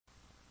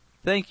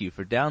Thank you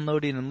for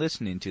downloading and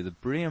listening to the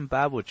Berean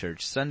Bible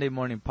Church Sunday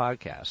Morning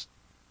Podcast.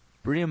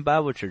 Berean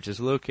Bible Church is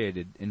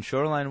located in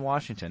Shoreline,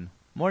 Washington,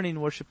 morning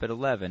worship at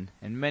 11,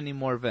 and many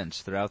more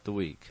events throughout the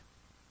week.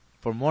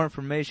 For more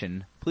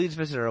information, please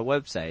visit our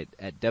website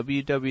at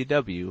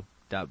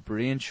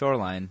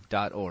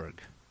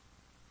www.bereanshoreline.org.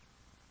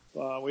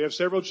 We have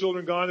several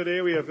children gone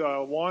today. We have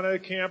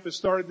Awana Camp has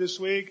started this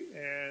week,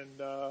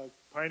 and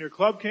Pioneer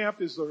Club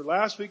Camp is their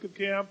last week of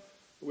camp.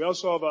 We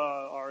also have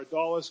our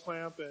Adalis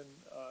Camp and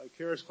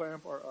Karis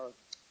Camp, our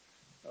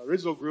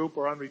original group,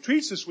 are on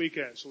retreats this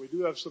weekend. So we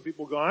do have some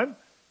people gone,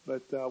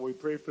 but we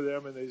pray for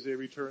them and as they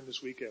return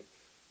this weekend.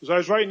 As I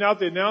was writing out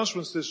the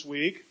announcements this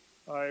week,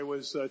 I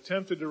was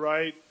tempted to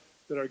write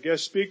that our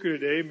guest speaker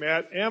today,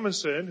 Matt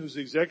Amundsen, who's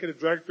the executive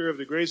director of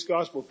the Grace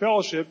Gospel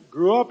Fellowship,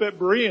 grew up at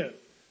Berean.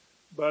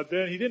 But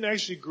then he didn't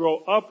actually grow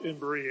up in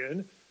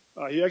Berean.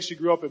 He actually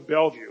grew up in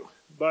Bellevue.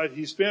 But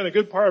he spent a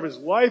good part of his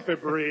life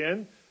at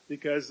Berean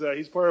because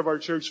he's part of our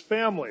church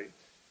family.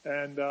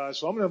 And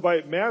so I'm going to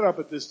invite Matt up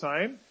at this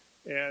time.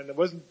 And it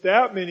wasn't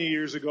that many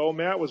years ago,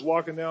 Matt was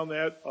walking down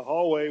that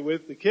hallway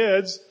with the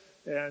kids.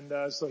 And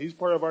so he's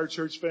part of our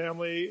church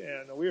family.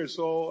 And we are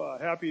so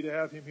happy to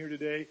have him here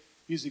today.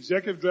 He's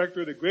executive director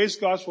of the Grace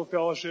Gospel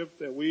Fellowship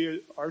that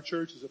our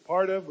church is a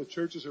part of with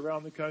churches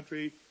around the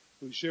country.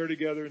 We share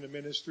together in the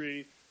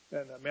ministry.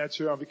 And Matt's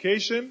here on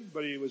vacation,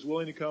 but he was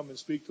willing to come and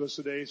speak to us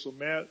today. So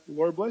Matt, the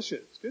Lord bless you.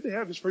 It's good to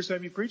have you. It's the first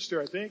time you preached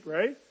here, I think,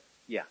 right?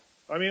 Yeah.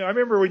 I mean, I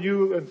remember when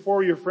you and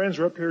four of your friends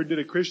were up here and did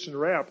a Christian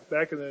rap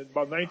back in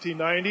about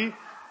 1990.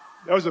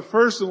 That was the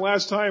first and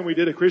last time we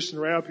did a Christian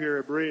rap here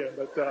at Berean,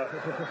 but that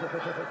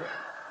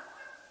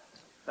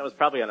was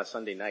probably on a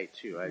Sunday night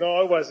too.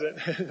 No, it wasn't.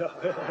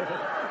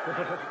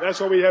 That's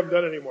what we haven't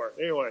done anymore.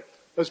 Anyway,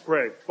 let's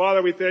pray.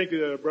 Father, we thank you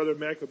that Brother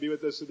Mac will be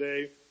with us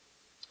today.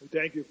 We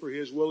thank you for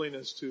his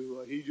willingness to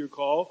heed your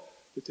call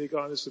to take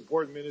on this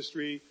important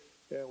ministry.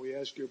 And we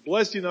ask your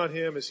blessing on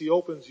him as he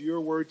opens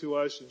your word to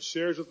us and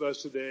shares with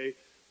us today.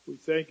 We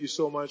thank you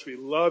so much. We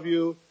love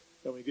you.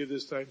 And we give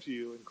this time to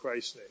you in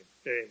Christ's name.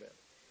 Amen.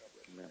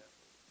 Amen.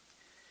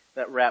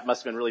 That rap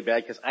must have been really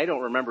bad because I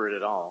don't remember it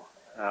at all.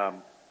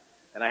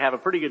 And I have a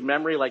pretty good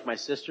memory like my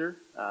sister.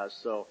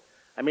 So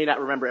I may not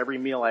remember every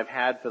meal I've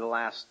had for the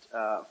last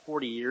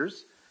 40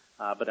 years.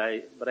 But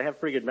I have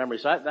pretty good memory,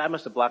 so I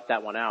must have blocked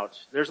that one out.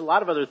 There's a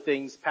lot of other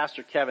things.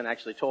 Pastor Kevin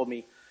actually told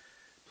me,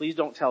 please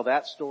don't tell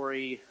that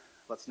story.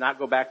 Let's not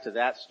go back to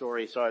that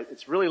story. So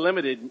it's really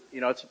limited.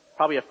 It's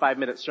probably a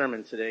 5-minute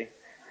sermon today.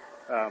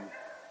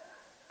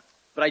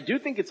 But I do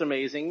think it's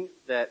amazing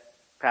that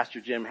Pastor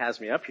Jim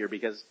has me up here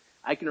because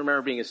I can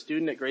remember being a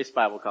student at Grace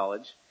Bible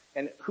College,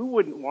 and who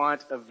wouldn't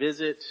want a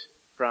visit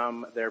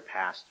from their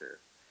pastor?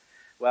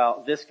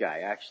 Well, this guy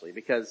actually,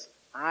 because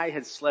I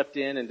had slept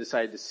in and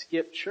decided to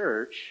skip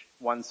church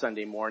one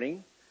Sunday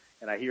morning,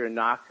 and I hear a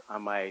knock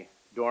on my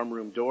dorm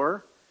room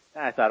door.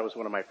 And I thought it was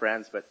one of my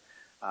friends, but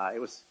it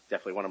was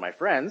definitely one of my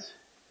friends.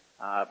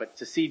 But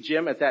to see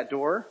Jim at that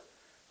door,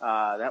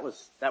 that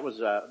was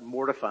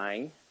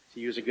mortifying, to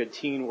use a good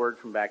teen word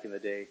from back in the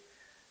day.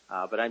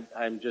 But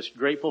I'm just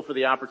grateful for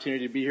the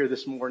opportunity to be here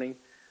this morning.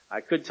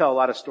 I could tell a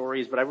lot of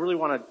stories, but I really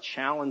want to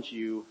challenge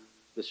you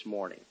this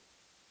morning,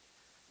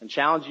 and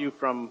challenge you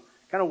from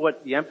kind of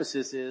what the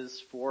emphasis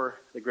is for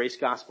the Grace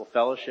Gospel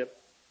Fellowship.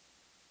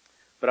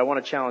 But I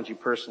want to challenge you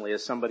personally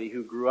as somebody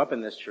who grew up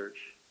in this church,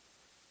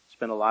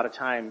 spent a lot of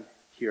time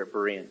here at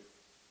Berean.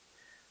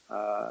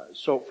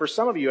 So for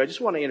some of you, I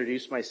just want to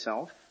introduce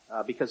myself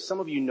because some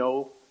of you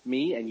know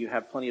me and you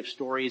have plenty of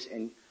stories,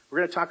 and we're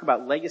going to talk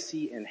about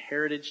legacy and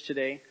heritage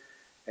today.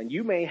 And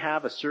I may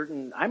have a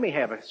certain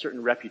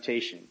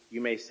reputation.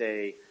 You may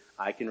say,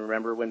 I can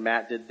remember when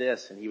Matt did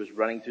this and he was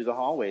running through the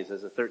hallways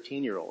as a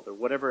 13-year-old or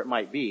whatever it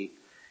might be.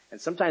 And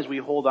sometimes we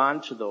hold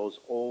on to those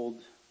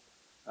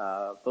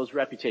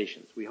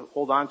reputations. We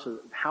hold on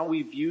to how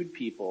we viewed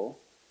people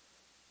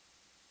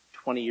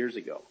 20 years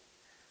ago.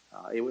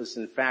 It was,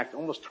 in fact,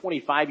 almost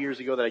 25 years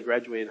ago that I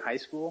graduated high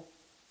school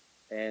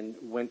and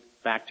went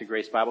back to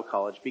Grace Bible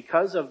College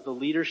because of the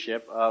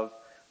leadership of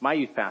my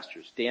youth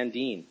pastors, Dan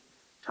Dean,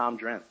 Tom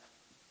Drenth,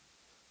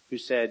 who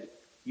said,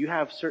 you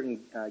have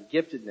certain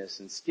giftedness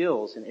and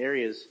skills in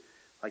areas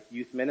like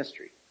youth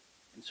ministry.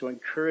 And so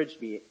encouraged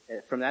me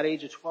from that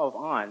age of 12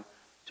 on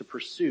to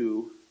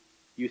pursue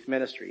youth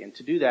ministry. And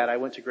to do that, I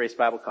went to Grace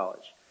Bible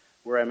College,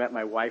 where I met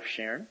my wife,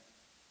 Sharon.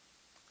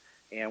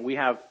 And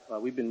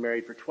we've been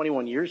married for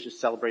 21 years, just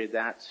celebrated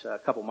that a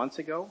couple months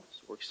ago. So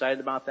we're excited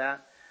about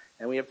that.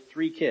 And we have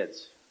 3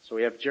 kids. So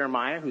we have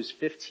Jeremiah, who's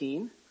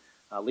 15,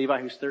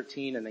 Levi, who's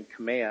 13, and then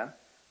Kamea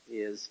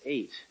is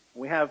 8.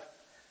 And we have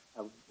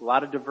a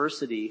lot of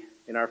diversity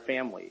in our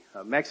family,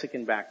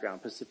 Mexican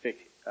background,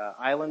 Pacific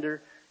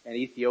Islander, and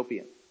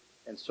Ethiopian.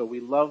 And so we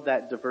love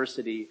that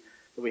diversity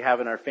that we have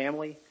in our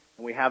family,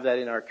 and we have that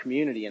in our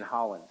community in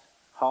Holland.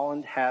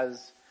 Holland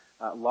has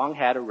long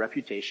had a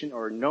reputation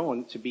or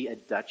known to be a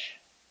Dutch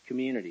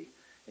community.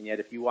 And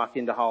yet if you walk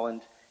into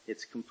Holland,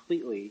 it's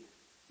completely,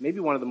 maybe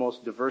one of the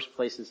most diverse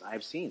places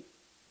I've seen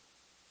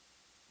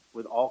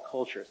with all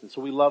cultures. And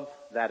so we love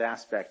that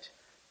aspect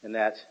and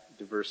that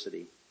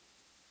diversity.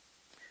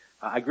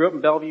 I grew up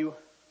in Bellevue,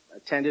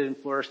 attended and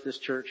flourished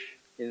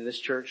in this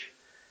church.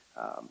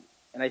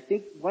 And I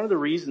think one of the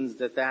reasons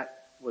that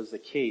was the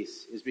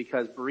case is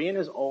because Berean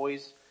has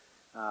always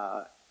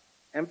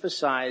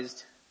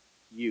emphasized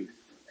youth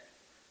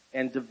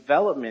and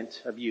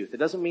development of youth. It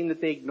doesn't mean that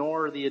they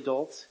ignore the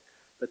adults,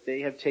 but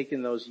they have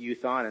taken those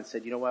youth on and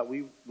said, you know what,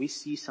 we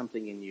see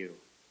something in you,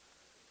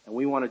 and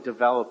we want to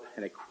develop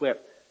and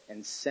equip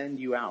and send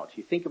you out.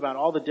 You think about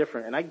all the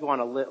different, and I can go on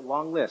a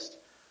long list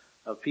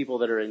of people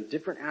that are in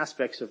different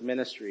aspects of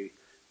ministry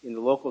in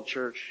the local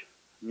church,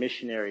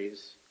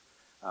 missionaries,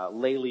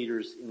 lay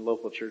leaders in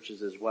local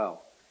churches as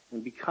well.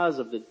 And because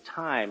of the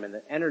time and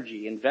the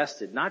energy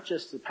invested, not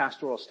just the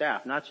pastoral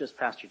staff, not just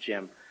Pastor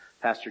Jim,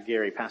 Pastor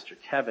Gary, Pastor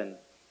Kevin,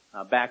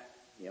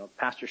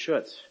 Pastor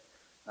Schutz,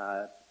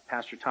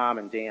 Pastor Tom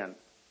and Dan,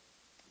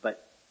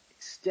 but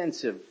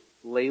extensive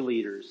lay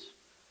leaders.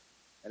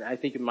 And I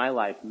think in my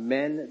life,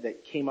 men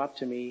that came up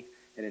to me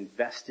and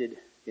invested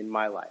in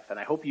my life. And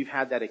I hope you've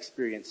had that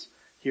experience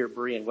here at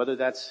Berean, whether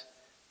that's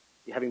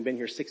having been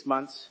here 6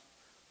 months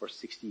or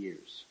 60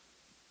 years.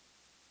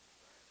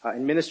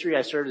 In ministry,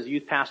 I served as a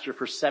youth pastor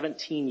for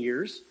 17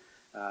 years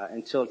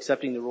until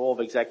accepting the role of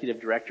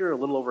executive director a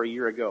little over a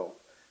year ago.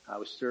 I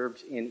was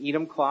served in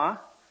Enumclaw,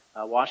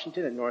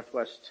 Washington at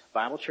Northwest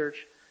Bible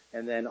Church,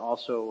 and then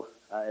also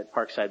at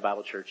Parkside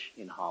Bible Church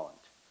in Holland.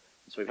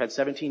 So we've had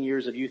 17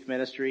 years of youth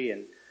ministry,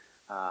 and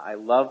I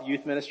love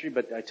youth ministry,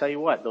 but I tell you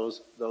what,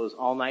 those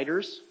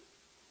all-nighters,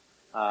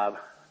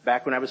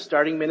 back when I was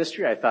starting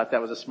ministry, I thought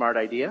that was a smart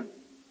idea.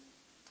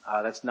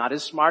 That's not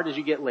as smart as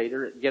you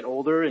get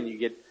older, and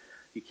you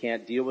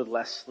can't deal with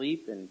less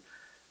sleep, and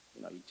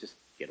you just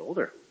get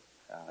older.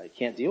 You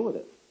can't deal with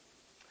it.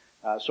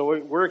 So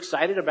we're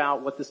excited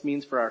about what this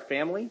means for our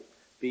family,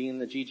 being in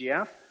the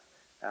GGF,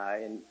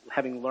 and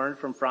having learned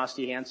from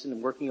Frosty Hansen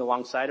and working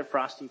alongside of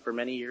Frosty for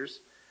many years.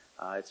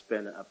 It's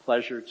been a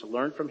pleasure to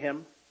learn from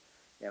him,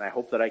 and I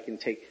hope that I can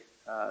take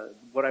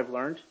what I've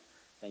learned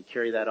and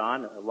carry that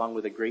on along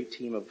with a great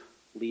team of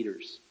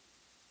leaders.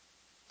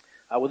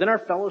 Within our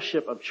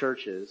fellowship of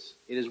churches,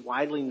 it is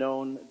widely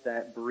known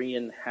that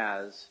Berean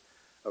has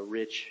a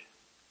rich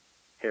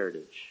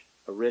heritage,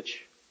 a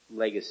rich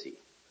legacy.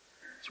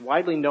 It's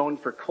widely known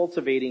for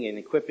cultivating and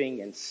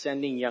equipping and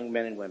sending young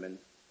men and women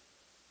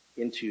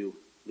into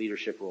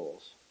leadership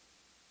roles.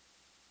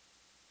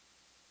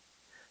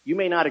 You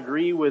may not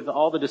agree with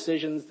all the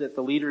decisions that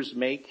the leaders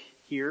make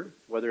here,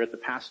 whether at the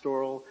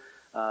pastoral,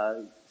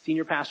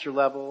 senior pastor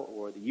level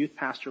or the youth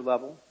pastor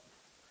level,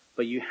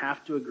 but you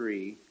have to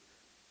agree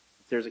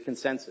that there's a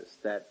consensus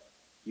that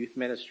youth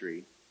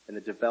ministry and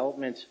the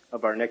development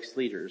of our next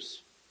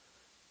leaders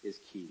is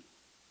key.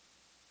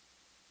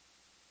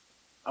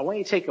 I want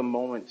you to take a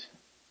moment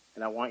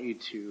and I want you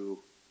to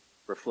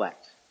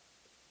reflect.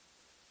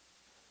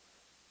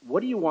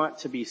 What do you want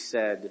to be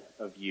said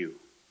of you?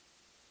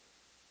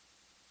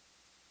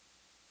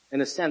 In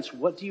a sense,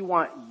 what do you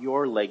want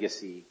your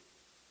legacy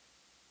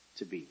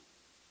to be?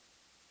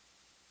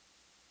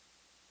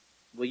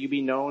 Will you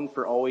be known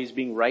for always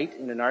being right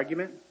in an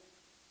argument?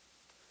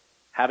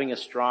 Having a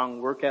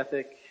strong work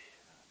ethic?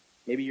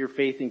 Maybe your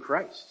faith in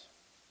Christ?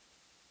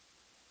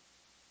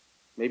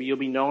 Maybe you'll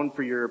be known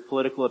for your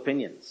political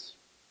opinions.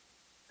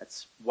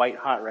 That's white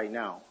hot right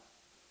now.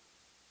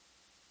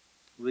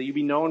 Will you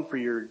be known for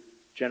your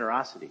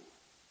generosity?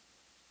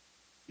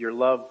 Your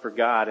love for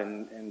God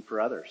and for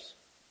others?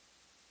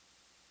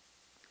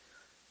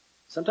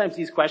 Sometimes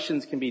these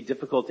questions can be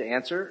difficult to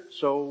answer,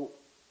 so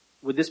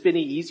would this be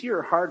any easier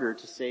or harder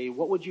to say,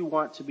 what would you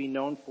want to be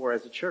known for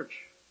as a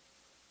church?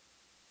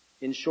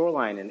 In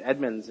Shoreline and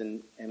Edmonds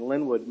and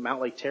Linwood,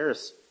 Mount Lake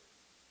Terrace,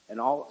 and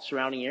all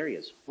surrounding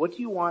areas. What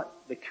do you want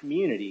the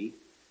community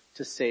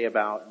to say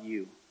about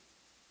you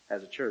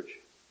as a church?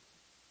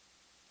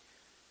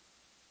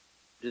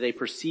 Do they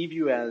perceive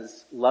you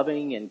as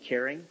loving and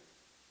caring?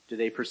 Do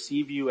they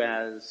perceive you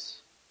as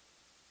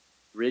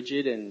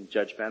rigid and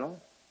judgmental?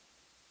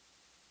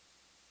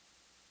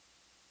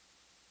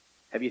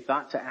 Have you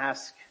thought to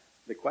ask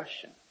the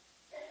question?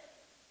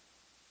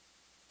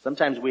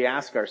 Sometimes we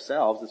ask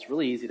ourselves, it's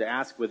really easy to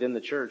ask within the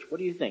church, what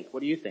do you think?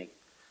 What do you think?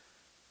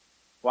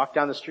 Walk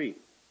down the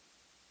street.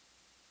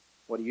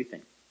 What do you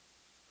think?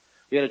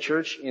 We had a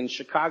church in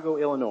Chicago,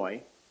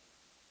 Illinois,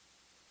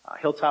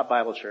 Hilltop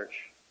Bible Church,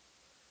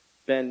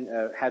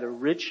 had a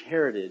rich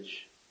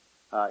heritage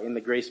in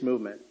the grace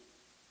movement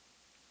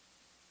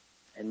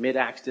and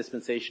mid-Acts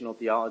dispensational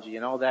theology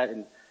and all that,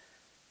 and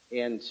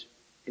an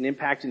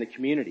impact in the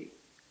community.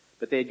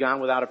 But they had gone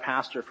without a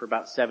pastor for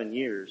about 7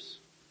 years,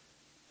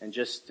 and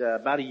just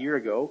about a year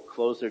ago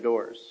closed their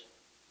doors.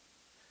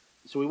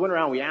 So we went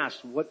around, we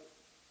asked,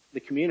 the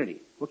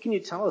community, what can you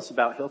tell us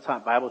about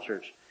Hilltop Bible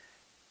Church?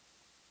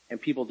 And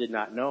people did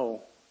not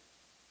know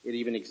it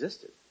even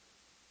existed.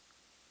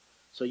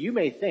 So you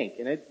may think,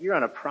 and you're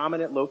on a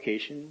prominent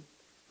location,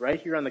 right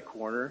here on the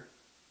corner,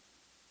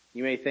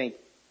 you may think,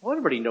 well,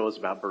 everybody knows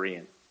about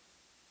Berean,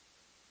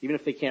 even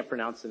if they can't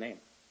pronounce the name.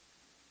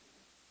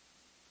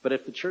 But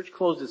if the church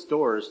closed its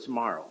doors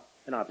tomorrow,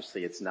 And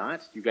obviously it's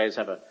not. You guys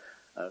have a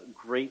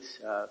great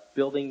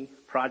building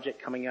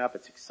project coming up.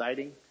 It's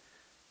exciting.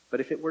 But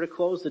if it were to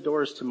close the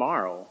doors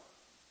tomorrow,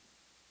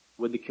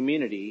 would the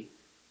community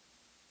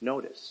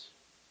notice?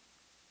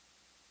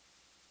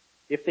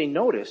 If they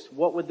noticed,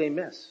 what would they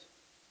miss?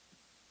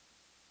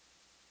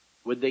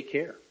 Would they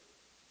care?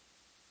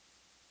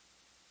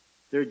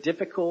 They're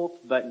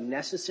difficult but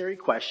necessary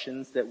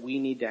questions that we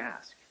need to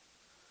ask.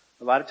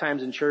 A lot of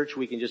times in church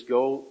we can just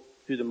go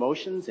through the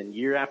motions and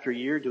year after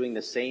year doing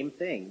the same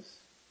things,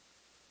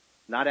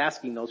 not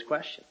asking those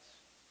questions.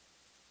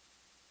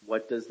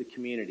 What does the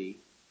community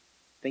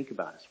think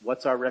about us?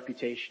 What's our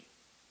reputation?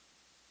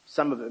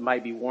 Some of it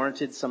might be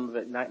warranted, some of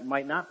it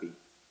might not be.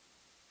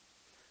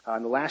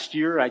 In the last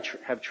year I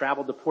have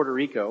traveled to Puerto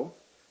Rico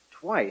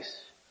twice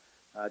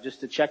just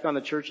to check on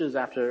the churches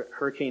after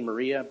Hurricane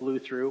Maria blew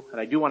through. And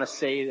I do want to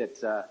say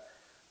that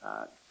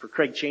for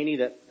Craig Cheney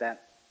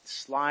that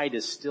slide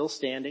is still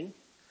standing.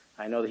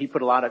 I know that he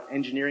put a lot of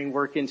engineering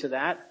work into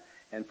that.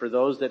 And for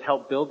those that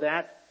helped build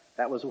that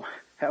was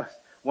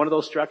one of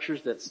those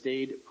structures that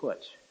stayed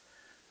put.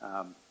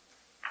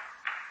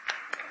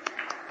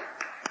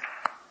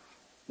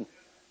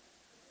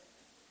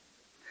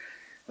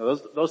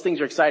 Those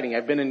things are exciting.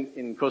 I've been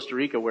in Costa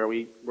Rica where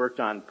we worked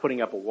on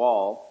putting up a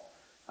wall,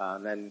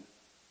 and then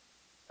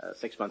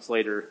 6 months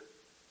later,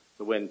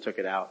 the wind took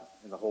it out,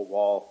 and the whole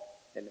wall,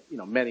 and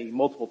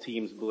multiple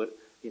teams put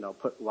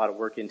a lot of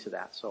work into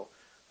that. So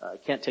I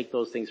can't take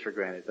those things for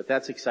granted. But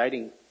that's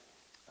exciting.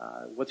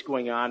 What's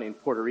going on in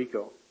Puerto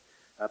Rico?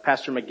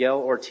 Pastor Miguel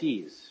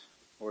Ortiz,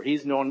 or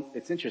he's known.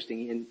 It's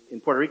interesting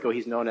in Puerto Rico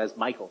he's known as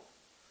Michael,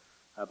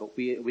 but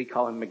we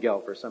call him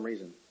Miguel for some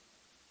reason.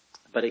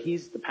 But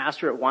he's the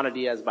pastor at Juana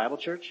Diaz Bible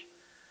Church,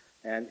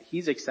 and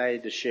he's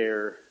excited to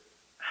share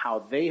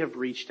how they have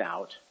reached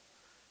out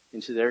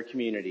into their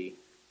community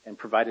and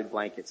provided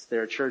blankets.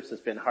 They're a church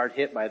that's been hard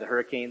hit by the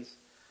hurricanes.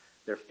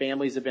 Their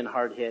families have been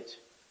hard hit,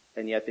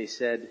 and yet they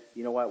said,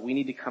 you know what, we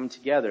need to come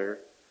together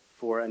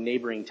for a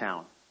neighboring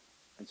town.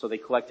 And so they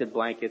collected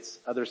blankets,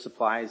 other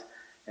supplies,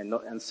 and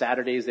on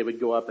Saturdays they would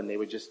go up and they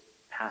would just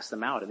pass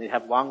them out. And they'd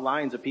have long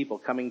lines of people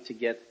coming to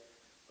get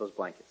those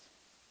blankets.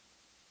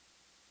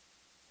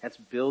 That's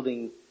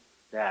building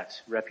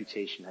that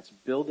reputation. That's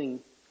building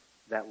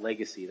that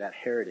legacy, that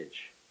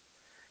heritage.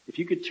 If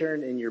you could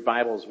turn in your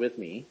Bibles with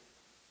me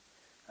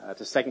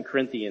to 2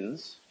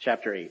 Corinthians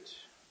chapter 8.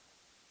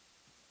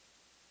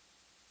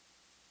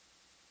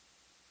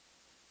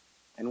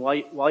 And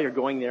while you're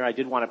going there, I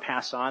did want to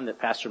pass on that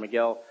Pastor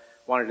Miguel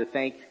wanted to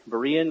thank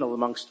Berean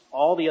amongst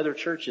all the other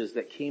churches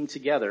that came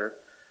together.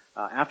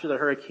 After the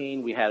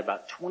hurricane, we had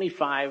about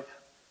 25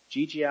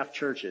 GGF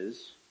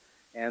churches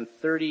and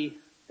 30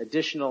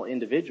 additional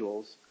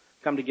individuals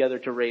come together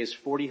to raise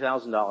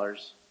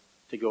 $40,000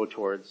 to go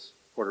towards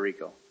Puerto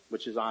Rico,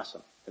 which is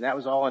awesome. And that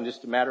was all in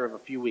just a matter of a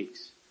few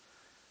weeks.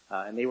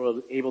 And they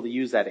were able to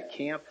use that at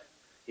camp,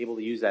 able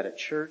to use that at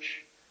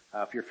church.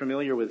 If you're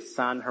familiar with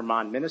San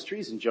Herman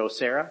Ministries and Joe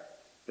Serra,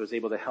 it was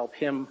able to help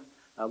him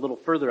a little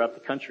further up the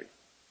country.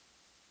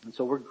 And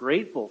so we're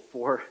grateful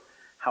for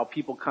how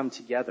people come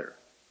together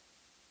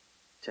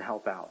to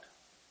help out.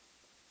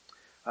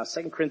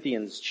 2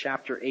 Corinthians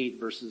chapter 8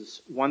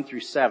 verses 1 through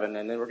 7,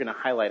 and then we're going to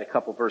highlight a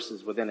couple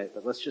verses within it,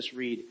 but let's just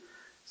read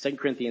 2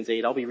 Corinthians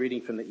 8. I'll be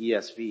reading from the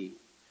ESV.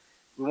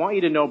 We want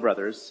you to know,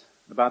 brothers,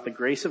 about the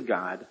grace of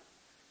God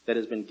that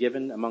has been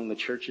given among the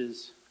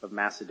churches of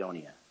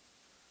Macedonia.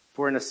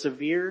 For in a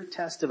severe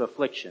test of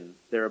affliction,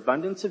 their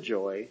abundance of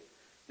joy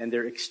and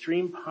their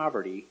extreme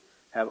poverty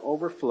have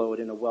overflowed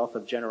in a wealth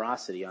of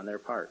generosity on their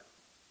part.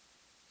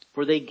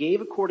 For they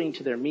gave according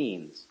to their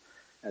means,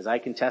 as I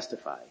can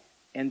testify,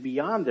 and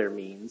beyond their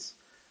means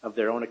of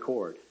their own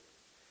accord,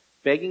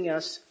 begging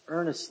us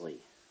earnestly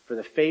for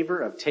the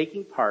favor of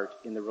taking part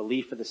in the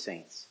relief of the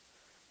saints.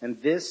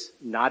 And this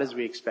not as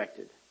we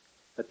expected,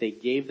 but they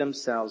gave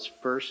themselves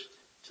first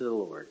to the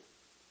Lord,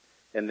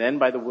 and then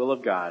by the will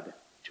of God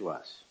to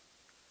us.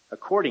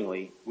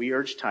 Accordingly, we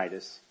urge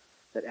Titus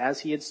that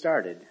as he had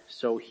started,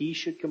 so he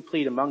should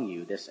complete among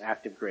you this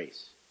act of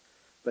grace.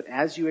 But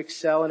as you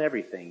excel in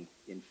everything,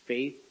 in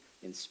faith,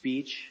 in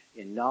speech,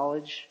 in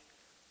knowledge,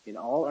 in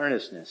all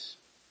earnestness,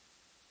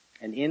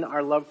 and in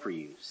our love for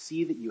you,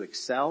 see that you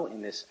excel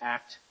in this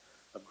act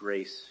of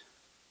grace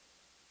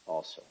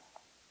also.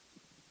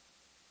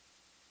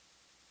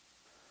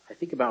 I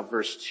think about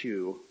verse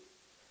 2.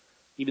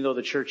 Even though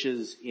the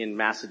churches in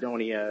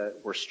Macedonia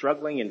were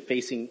struggling and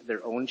facing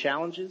their own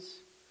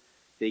challenges,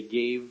 they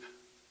gave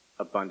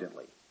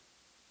abundantly.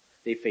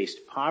 They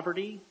faced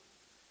poverty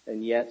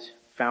and yet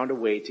found a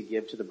way to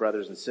give to the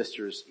brothers and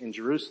sisters in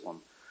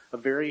Jerusalem, a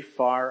very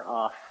far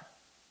off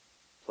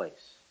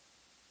place.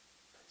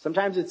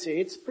 Sometimes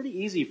it's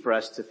pretty easy for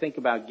us to think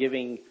about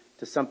giving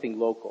to something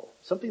local,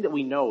 something that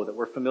we know, that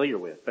we're familiar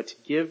with, but to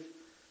give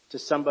to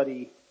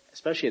somebody,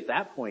 especially at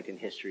that point in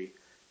history,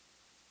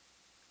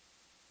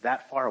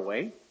 that far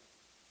away,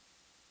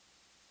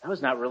 that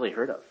was not really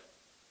heard of.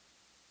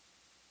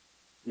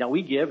 Now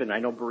we give, and I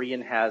know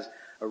Berean has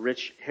a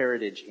rich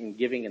heritage in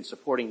giving and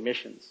supporting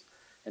missions.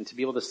 and to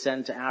be able to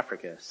send to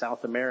Africa,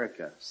 South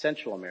America,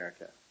 Central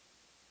America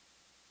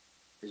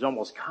is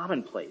almost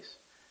commonplace.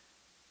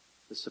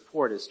 The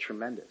support is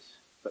tremendous.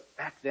 But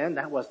back then,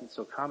 that wasn't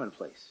so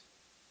commonplace.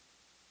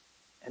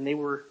 And they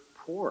were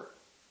poor.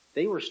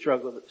 They were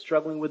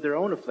struggling with their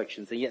own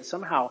afflictions, and yet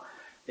somehow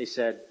they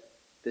said,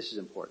 this is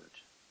important.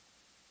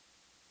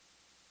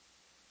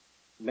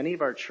 Many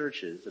of our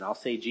churches, and I'll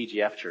say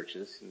GGF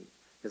churches,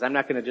 because I'm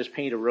not going to just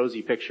paint a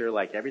rosy picture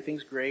like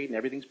everything's great and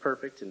everything's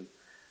perfect, and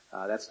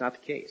that's not the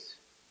case.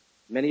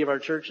 Many of our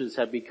churches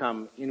have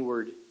become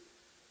inward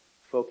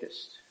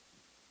focused,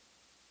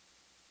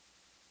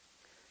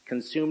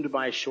 consumed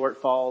by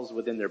shortfalls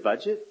within their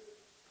budget,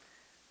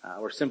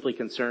 or simply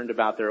concerned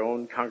about their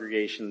own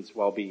congregation's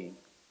well-being.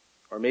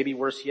 Or maybe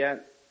worse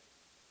yet,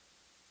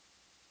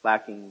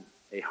 lacking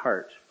a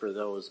heart for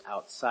those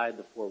outside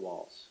the four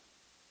walls,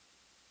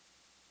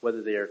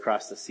 whether they are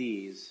across the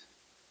seas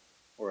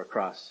or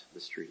across the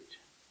street.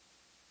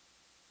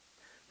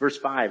 Verse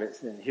 5,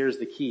 and here's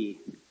the key.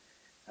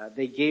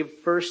 They gave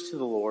first to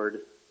the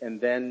Lord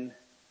and then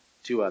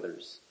to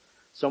others.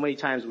 So many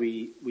times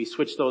we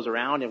switch those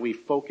around and we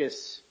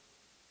focus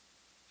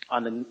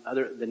on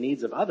the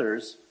needs of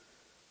others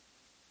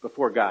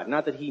before God.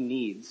 Not that He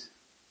needs,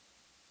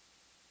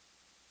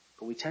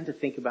 but we tend to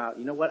think about,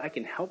 you know what, I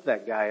can help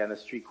that guy on the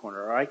street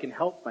corner, or I can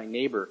help my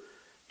neighbor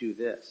do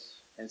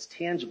this. And it's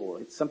tangible.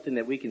 It's something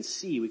that we can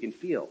see, we can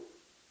feel.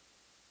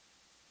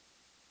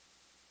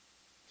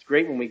 It's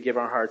great when we give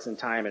our hearts and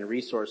time and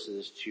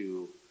resources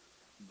to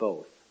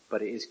both.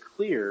 But it is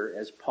clear,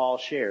 as Paul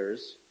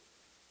shares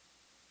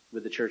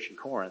with the church in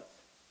Corinth,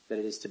 that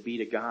it is to be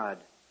to God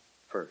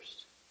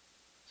first.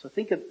 So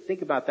think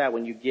about that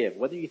when you give.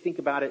 Whether you think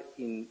about it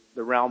in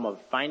the realm of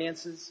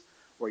finances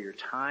or your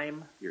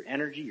time, your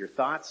energy, your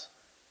thoughts,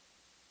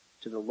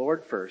 to the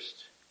Lord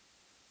first,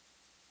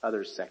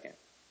 others second.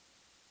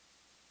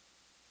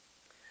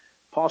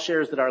 Paul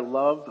shares that our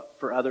love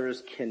for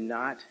others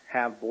cannot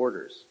have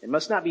borders. It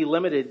must not be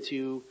limited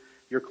to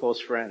your close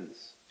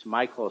friends, to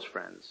my close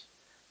friends,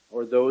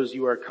 or those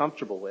you are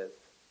comfortable with.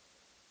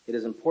 It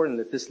is important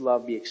that this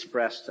love be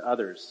expressed to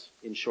others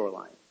in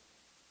Shoreline,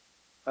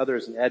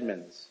 others in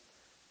Edmonds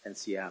and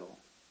Seattle,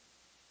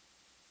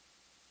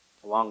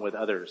 along with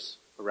others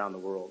around the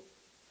world.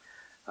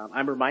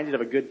 I'm reminded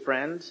of a good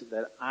friend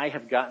that I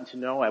have gotten to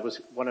know. I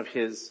was one of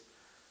his,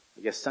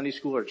 Sunday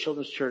school or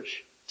children's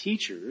church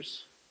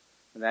teachers,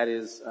 and that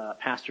is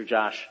Pastor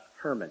Josh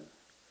Herman.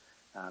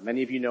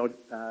 Many of you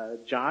know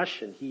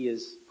Josh, and he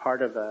is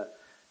part of a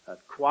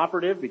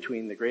cooperative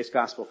between the Grace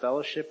Gospel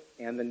Fellowship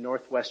and the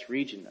Northwest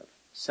region of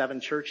 7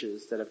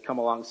 churches that have come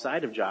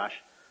alongside of Josh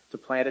to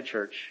plant a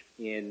church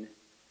in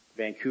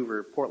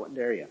Vancouver, Portland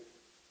area.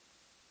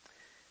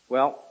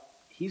 Well,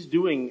 he's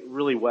doing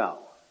really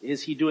well.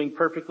 Is he doing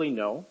perfectly?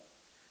 No.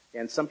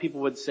 And some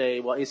people would say,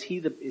 well, is he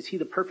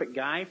the perfect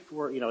guy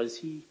for, is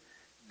he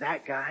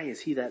that guy?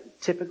 Is he that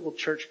typical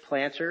church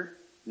planter?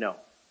 No.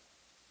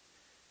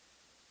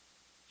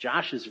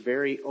 Josh is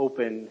very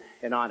open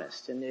and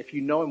honest. And if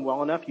you know him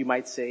well enough, you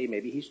might say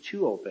maybe he's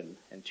too open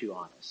and too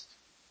honest.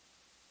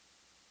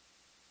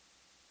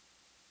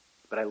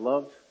 But I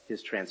love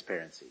his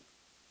transparency.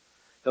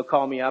 He'll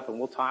call me up and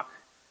we'll talk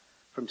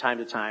from time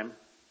to time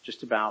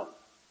just about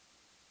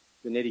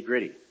the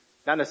nitty-gritty.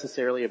 Not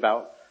necessarily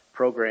about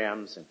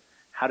programs and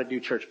how to do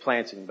church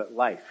planting, but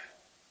life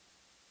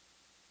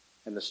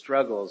and the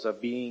struggles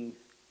of being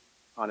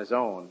on his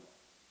own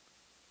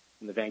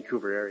in the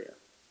Vancouver area.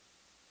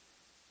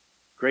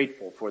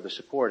 Grateful for the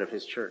support of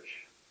his church,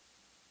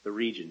 the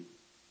region,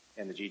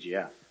 and the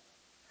GGF.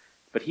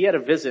 But he had a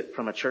visit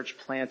from a church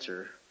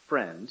planter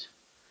friend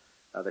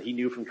that he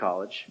knew from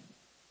college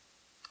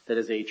that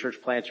is a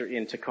church planter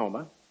in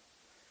Tacoma.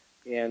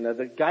 And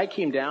the guy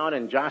came down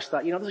and Josh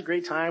thought, this is a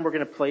great time. We're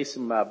going to play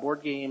some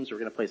board games. We're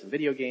going to play some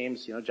video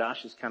games.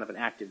 Josh is kind of an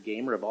active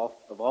gamer of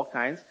all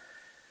kinds.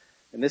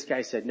 And this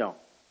guy said, no,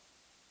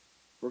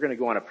 we're going to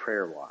go on a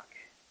prayer walk.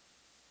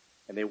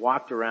 And they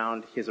walked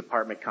around his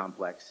apartment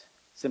complex,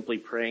 simply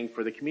praying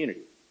for the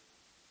community.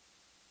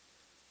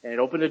 And it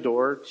opened a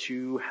door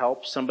to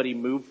help somebody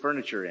move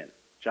furniture in.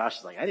 Josh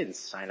is like, I didn't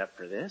sign up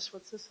for this.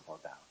 What's this all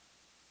about?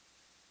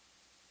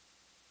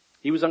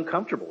 He was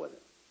uncomfortable with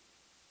it,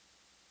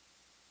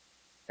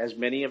 as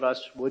many of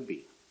us would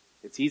be.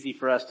 It's easy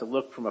for us to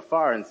look from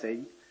afar and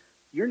say,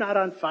 you're not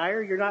on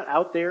fire. You're not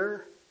out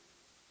there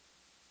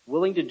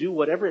willing to do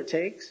whatever it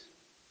takes.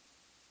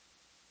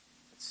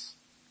 It's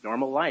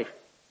normal life.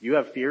 You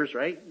have fears,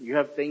 right? You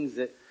have things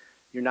that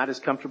you're not as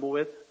comfortable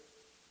with.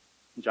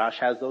 Josh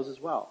has those as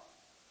well.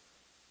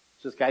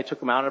 So this guy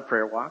took him out on a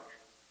prayer walk.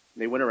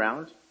 They went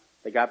around.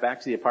 They got back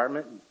to the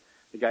apartment. And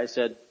the guy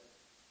said,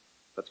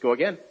 let's go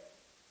again.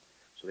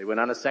 So they went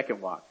on a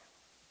second walk.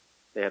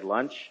 They had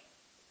lunch.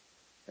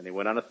 And they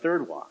went on a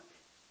third walk.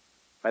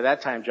 By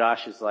that time,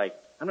 Josh is like,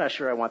 I'm not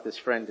sure I want this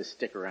friend to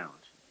stick around.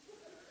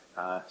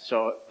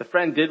 So the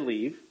friend did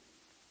leave.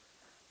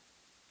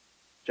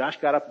 Josh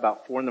got up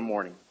about 4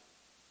 a.m.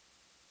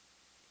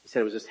 He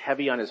said it was just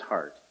heavy on his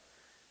heart.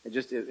 It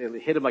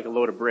hit him like a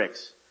load of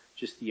bricks.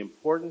 Just the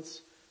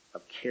importance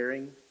of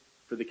caring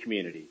for the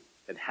community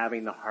and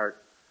having the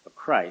heart of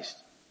Christ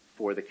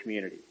for the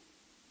community.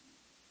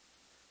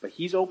 But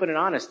he's open and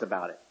honest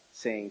about it,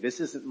 saying, this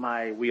isn't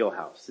my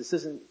wheelhouse. This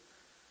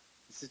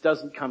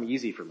doesn't come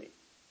easy for me.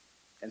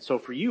 And so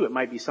for you, it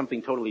might be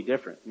something totally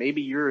different.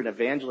 Maybe you're an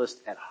evangelist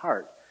at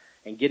heart,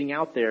 and getting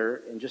out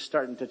there and just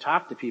starting to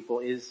talk to people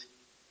is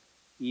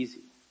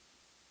easy.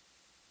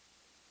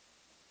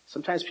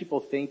 Sometimes people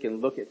think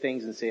and look at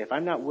things and say, if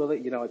I'm not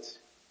willing,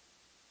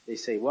 they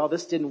say, well,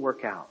 this didn't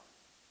work out.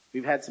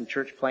 We've had some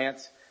church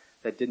plants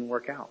that didn't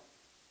work out.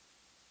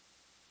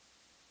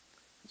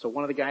 So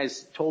one of the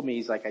guys told me,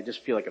 he's like, I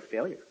just feel like a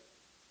failure.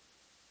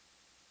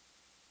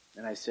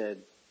 And I said,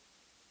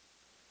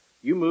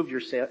 you moved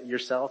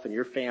yourself and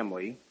your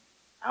family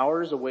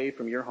hours away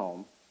from your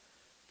home,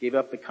 gave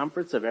up the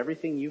comforts of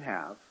everything you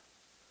have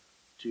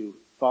to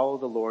follow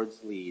the Lord's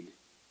lead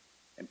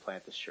and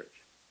plant this church.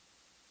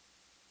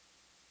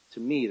 To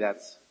me,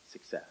 that's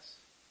success.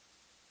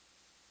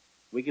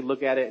 We could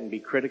look at it and be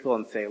critical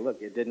and say,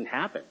 look, it didn't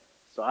happen.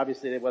 So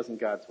obviously it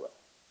wasn't God's will.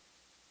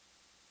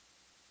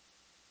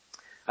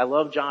 I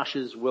love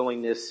Josh's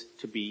willingness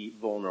to be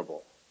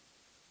vulnerable.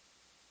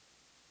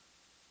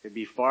 It'd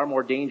be far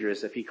more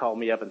dangerous if he called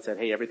me up and said,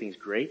 hey, everything's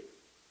great.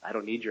 I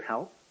don't need your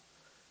help.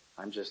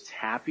 I'm just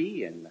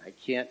happy and I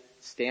can't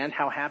stand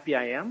how happy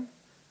I am.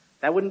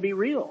 That wouldn't be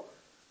real.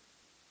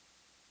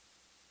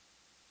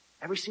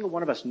 Every single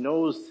one of us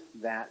knows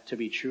that to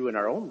be true in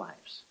our own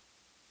lives.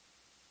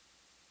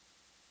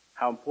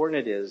 How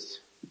important it is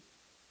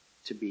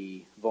to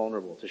be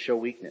vulnerable, to show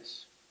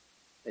weakness,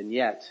 and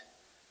yet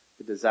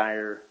the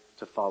desire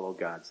to follow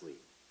God's lead.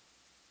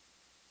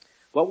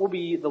 What will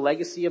be the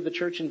legacy of the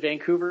church in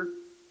Vancouver?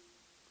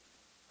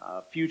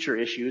 Future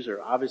issues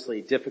are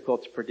obviously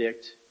difficult to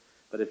predict,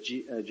 but if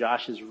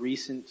Josh's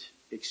recent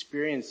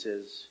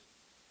experiences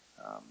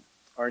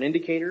are an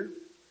indicator,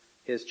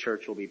 his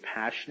church will be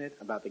passionate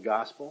about the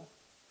gospel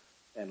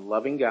and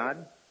loving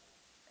God,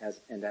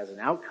 as an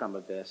outcome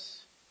of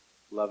this,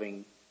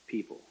 loving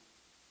people.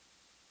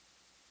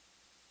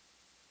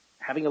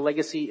 Having a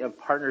legacy of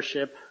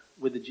partnership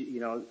with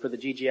for the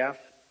GGF,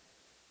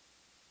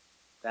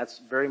 that's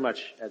very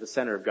much at the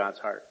center of God's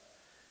heart.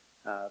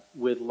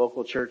 With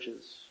local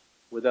churches,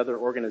 with other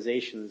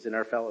organizations in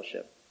our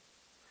fellowship.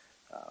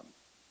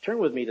 Turn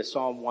with me to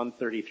Psalm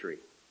 133.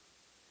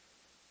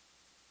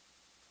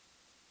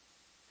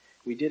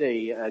 We did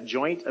a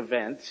joint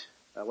event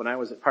when I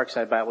was at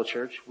Parkside Bible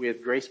Church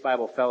with Grace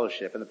Bible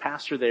Fellowship, and the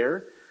pastor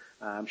there,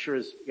 I'm sure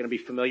is going to be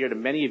familiar to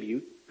many of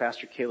you,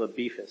 Pastor Caleb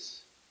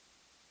Beefus.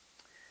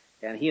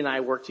 And he and I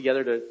worked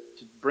together to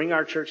bring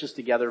our churches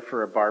together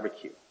for a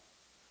barbecue.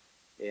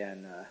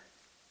 And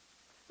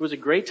it was a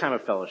great time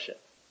of fellowship.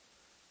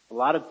 A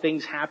lot of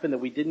things happened that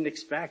we didn't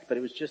expect, but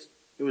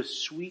it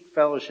was sweet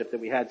fellowship that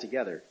we had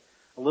together.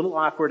 A little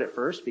awkward at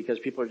first because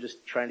people are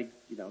just trying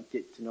to,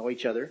 get to know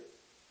each other.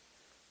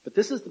 But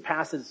this is the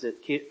passage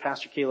that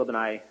Pastor Caleb and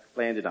I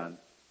landed on.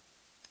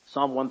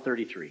 Psalm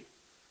 133.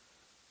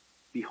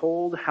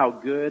 Behold how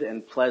good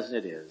and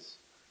pleasant it is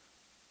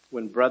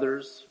when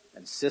brothers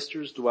and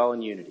sisters dwell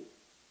in unity.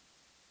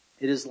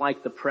 It is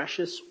like the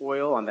precious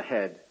oil on the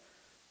head,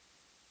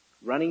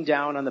 running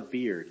down on the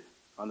beard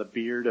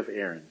of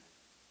Aaron,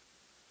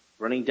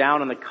 running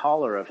down on the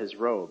collar of his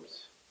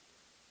robes.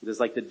 It is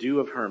like the dew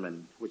of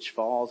Hermon, which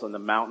falls on the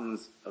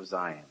mountains of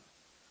Zion.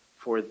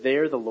 For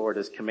there the Lord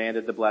has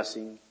commanded the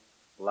blessing,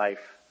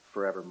 life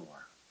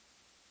forevermore.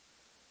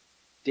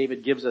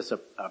 David gives us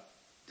a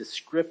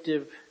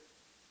descriptive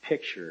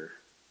picture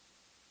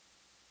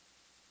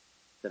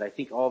that I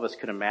think all of us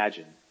could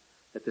imagine,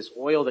 that this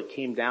oil that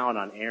came down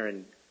on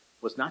Aaron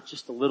was not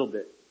just a little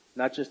bit,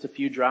 not just a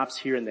few drops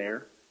here and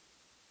there,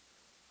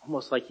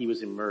 almost like he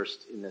was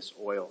immersed in this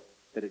oil,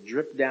 that it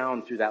dripped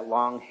down through that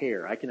long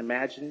hair. I can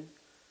imagine,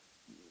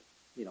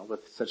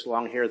 with such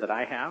long hair that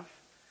I have,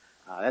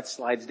 that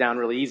slides down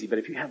really easy. But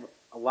if you have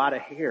a lot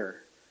of hair,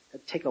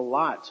 it'd take a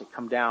lot to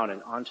come down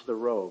and onto the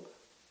robe.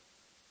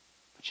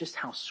 But just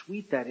how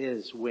sweet that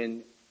is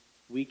when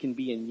we can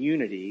be in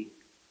unity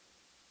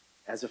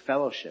as a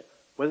fellowship.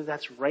 Whether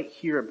that's right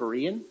here at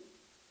Berean,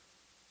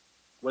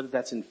 whether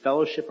that's in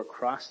fellowship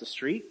across the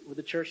street with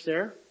the church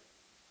there,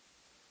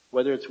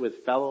 whether it's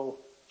with fellow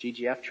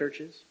GGF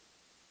churches.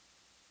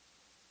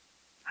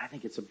 I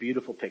think it's a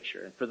beautiful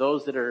picture. And for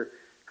those that are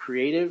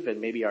creative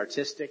and maybe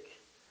artistic,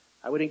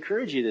 I would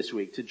encourage you this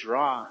week to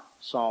draw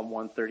Psalm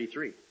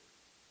 133.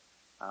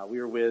 We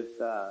were with,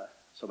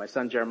 so my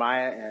son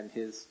Jeremiah and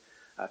his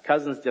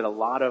cousins did a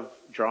lot of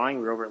drawing.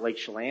 We were over at Lake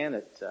Chelan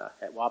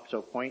at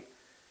Wapato Point.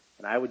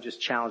 And I would just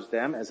challenge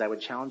them as I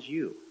would challenge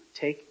you.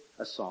 Take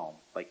a psalm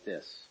like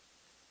this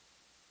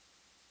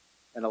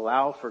and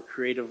allow for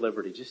creative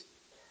liberty. Just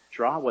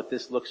draw what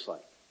this looks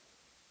like.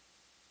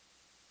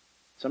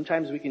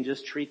 Sometimes we can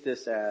just treat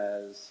this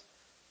as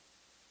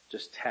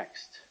just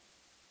text.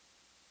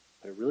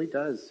 But it really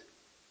does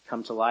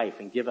come to life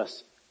and give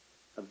us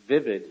a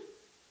vivid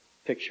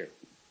picture.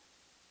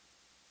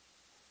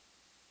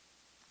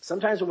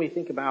 Sometimes when we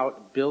think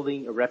about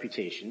building a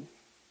reputation,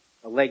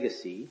 a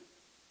legacy,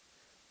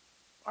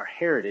 our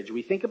heritage,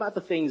 we think about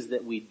the things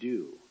that we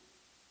do.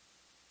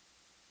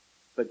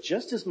 But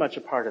just as much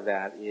a part of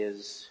that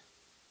is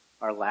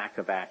our lack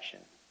of action.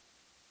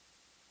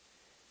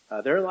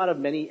 There are a lot of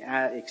many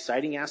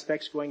exciting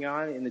aspects going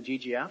on in the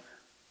GGF,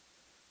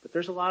 but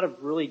there's a lot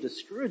of really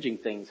discouraging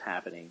things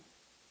happening.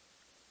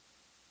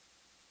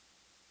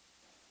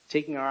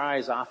 Taking our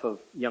eyes off of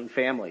young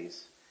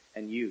families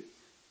and youth.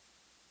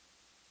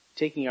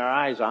 Taking our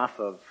eyes off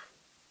of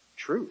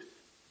truth.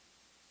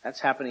 That's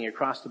happening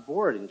across the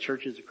board in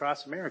churches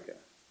across America.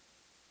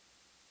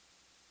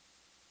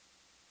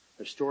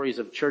 There's stories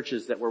of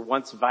churches that were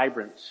once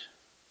vibrant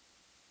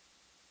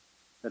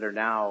that are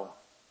now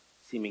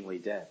seemingly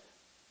dead.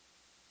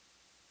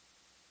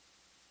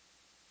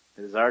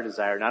 It is our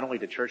desire not only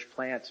to church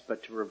plant,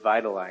 but to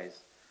revitalize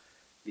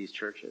these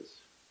churches.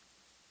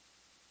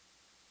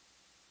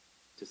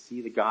 To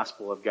see the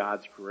gospel of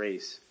God's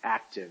grace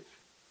active,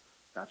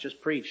 not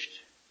just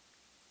preached,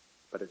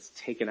 but it's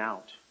taken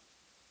out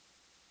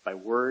by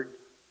word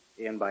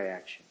and by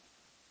action.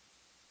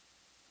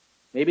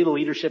 Maybe the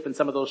leadership in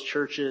some of those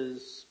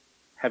churches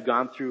have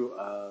gone through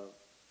a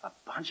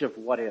bunch of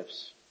what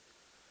ifs.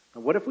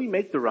 And what if we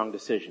make the wrong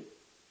decision?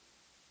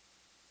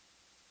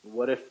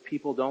 What if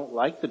people don't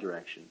like the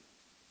direction?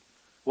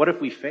 What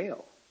if we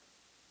fail?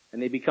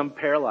 And they become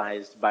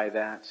paralyzed by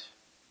that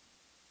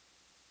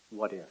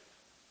what if?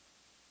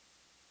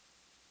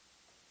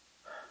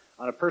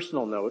 On a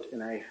personal note,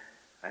 and I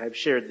have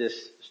shared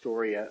this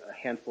story a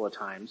handful of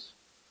times,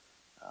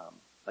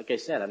 like I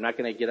said, I'm not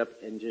going to get up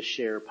and just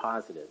share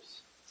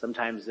positives.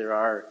 Sometimes there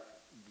are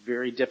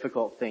very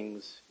difficult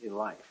things in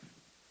life.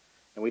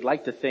 And we'd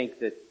like to think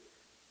that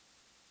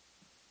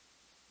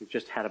we've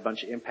just had a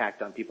bunch of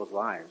impact on people's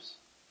lives.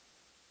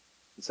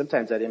 And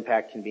sometimes that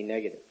impact can be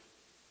negative.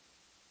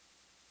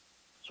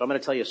 So I'm going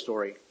to tell you a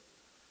story.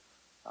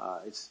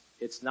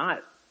 It's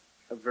not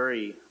a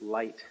very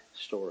light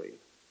story.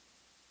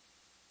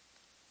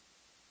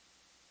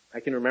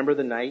 I can remember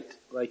the night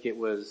like it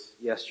was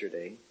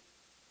yesterday.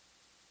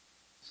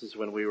 This is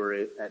when we were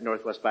at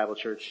Northwest Bible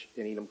Church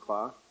in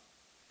Enumclaw.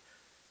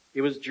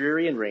 It was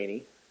dreary and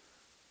rainy.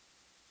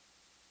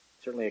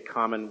 Certainly a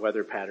common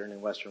weather pattern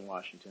in Western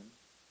Washington.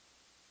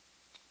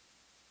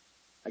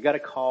 I got a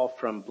call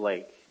from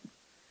Blake.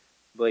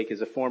 Blake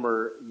is a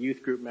former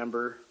youth group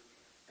member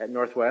at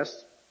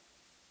Northwest.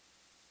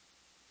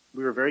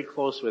 We were very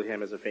close with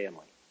him as a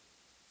family.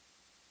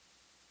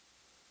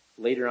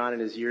 Later on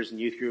in his years in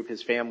youth group,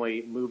 his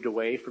family moved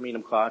away from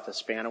Enumclaw to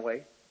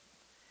Spanaway.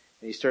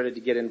 And he started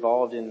to get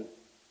involved in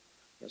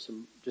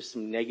some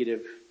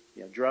negative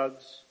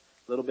drugs,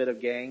 a little bit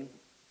of gang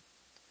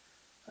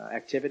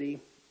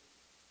activity.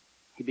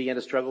 He began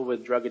to struggle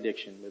with drug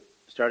addiction,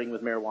 starting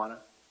with marijuana,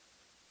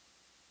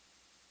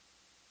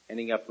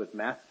 ending up with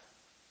meth.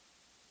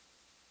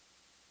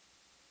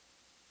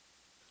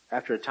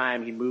 After a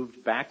time, he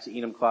moved back to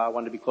Enumclaw,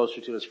 wanted to be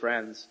closer to his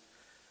friends,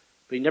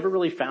 but he never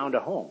really found a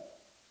home.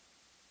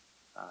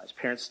 His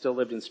parents still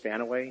lived in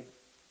Spanaway.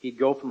 He'd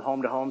go from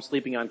home to home,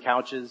 sleeping on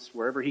couches,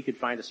 wherever he could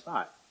find a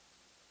spot.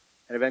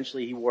 And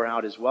eventually he wore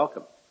out his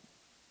welcome.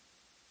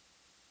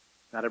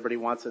 Not everybody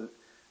wants an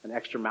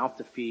extra mouth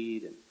to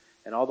feed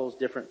and all those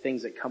different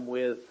things that come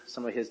with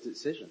some of his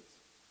decisions.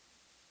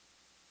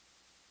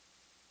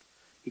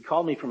 He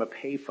called me from a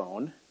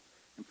payphone.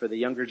 And for the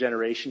younger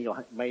generation, you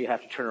may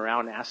have to turn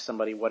around and ask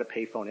somebody what a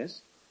payphone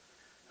is.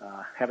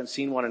 Haven't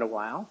seen one in a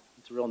while.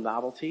 It's a real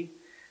novelty.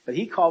 But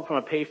he called from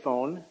a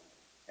payphone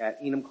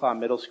at Enumclaw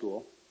Middle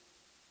School.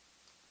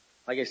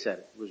 Like I said,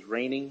 it was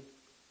raining.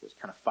 It was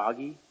kind of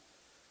foggy.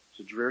 It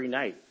was a dreary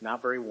night,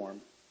 not very warm.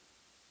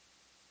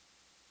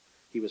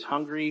 He was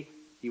hungry.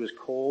 He was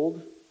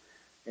cold.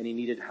 And he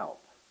needed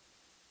help.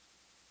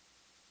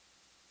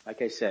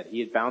 Like I said, he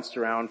had bounced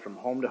around from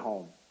home to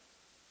home.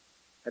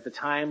 At the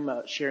time,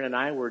 Sharon and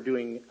I were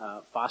doing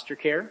foster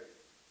care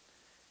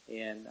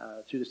and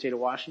through the state of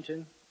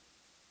Washington.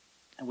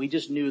 And we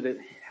just knew that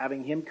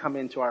having him come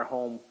into our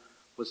home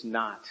was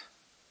not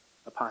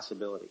a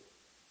possibility.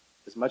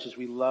 As much as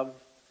we love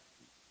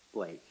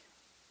Blake.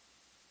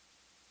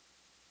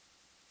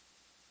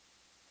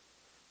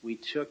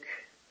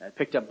 I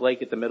picked up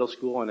Blake at the middle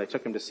school and I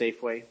took him to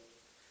Safeway.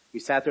 We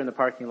sat there in the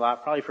parking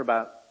lot probably for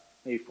about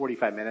maybe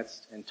 45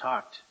 minutes and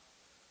talked.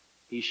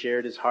 He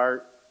shared his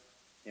heart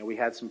and we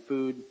had some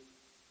food.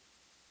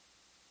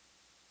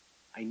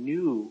 I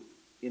knew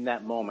in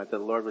that moment that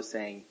the Lord was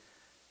saying,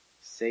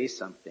 say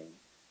something,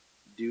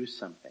 do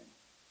something.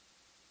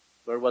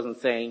 The Lord wasn't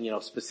saying,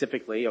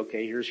 specifically,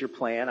 okay, here's your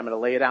plan. I'm going to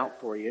lay it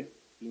out for you.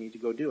 You need to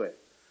go do it.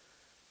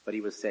 But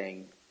he was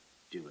saying,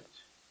 do it.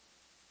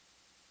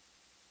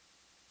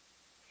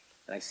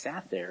 And I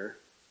sat there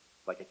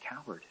like a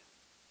coward.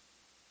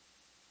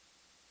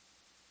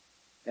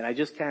 And I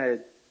just kind of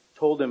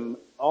told him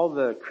all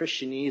the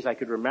Christianese I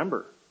could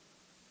remember.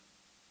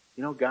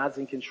 God's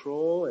in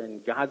control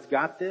and God's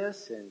got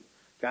this and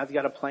God's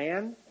got a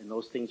plan and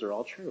those things are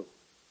all true.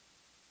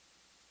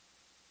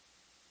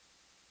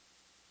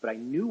 But I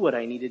knew what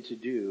I needed to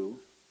do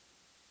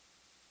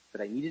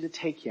that I needed to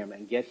take him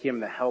and get him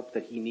the help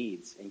that he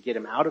needs and get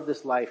him out of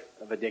this life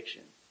of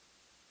addiction.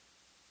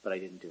 But I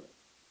didn't do it.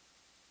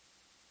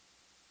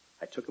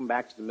 I took him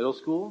back to the middle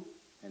school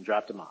and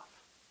dropped him off.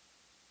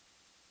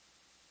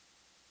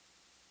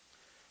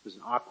 It was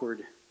an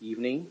awkward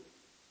evening,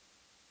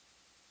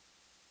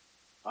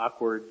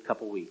 awkward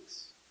couple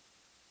weeks,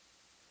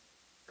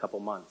 couple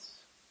months,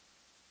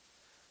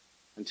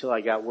 until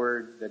I got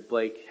word that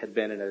Blake had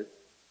been in a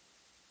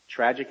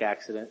tragic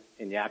accident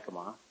in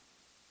Yakima,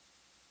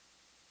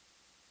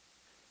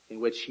 in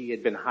which he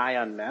had been high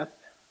on meth,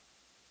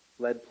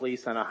 led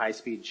police on a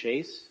high-speed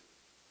chase,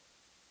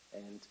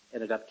 and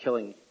ended up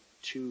killing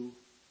 2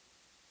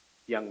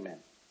 young men.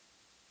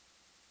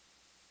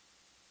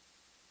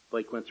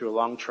 Blake went through a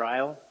long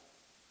trial,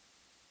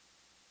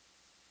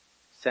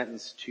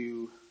 sentenced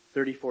to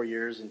 34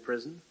 years in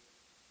prison,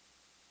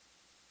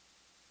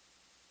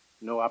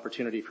 no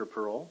opportunity for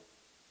parole,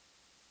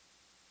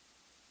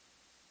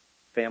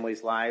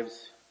 families'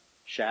 lives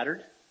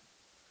shattered.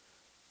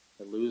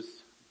 They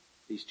lose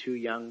these 2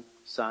 young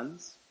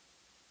sons.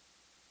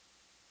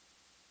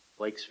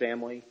 Blake's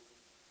family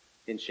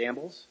in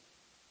shambles.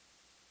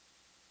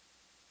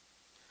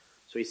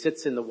 So he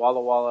sits in the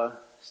Walla Walla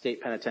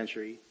State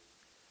Penitentiary,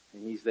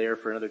 and he's there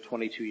for another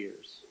 22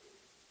 years.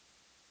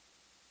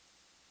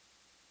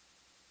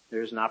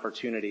 There's an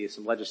opportunity,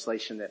 some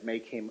legislation that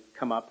may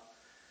come up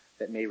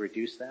that may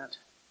reduce that.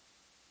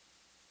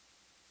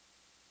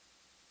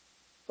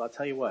 But I'll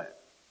tell you what,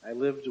 I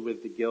lived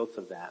with the guilt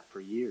of that for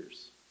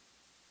years.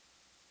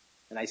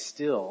 And I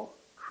still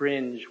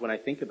cringe when I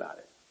think about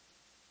it.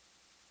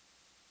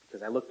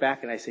 Because I look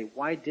back and I say,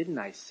 why didn't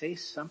I say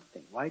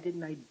something? Why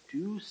didn't I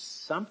do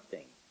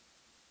something?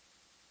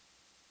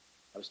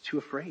 I was too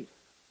afraid.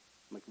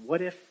 I'm like,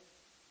 what if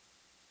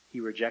he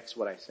rejects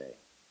what I say?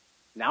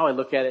 Now I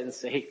look at it and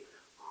say,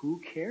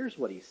 who cares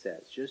what he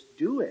says? Just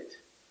do it.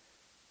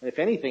 And if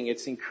anything,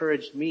 it's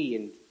encouraged me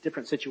in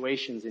different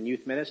situations in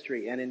youth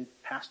ministry and in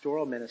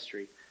pastoral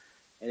ministry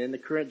and in the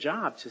current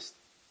job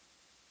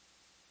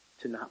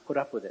to not put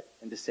up with it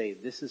and to say,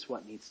 this is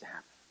what needs to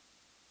happen.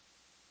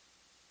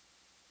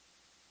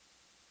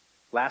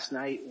 Last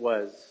night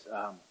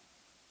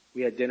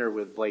we had dinner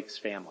with Blake's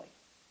family.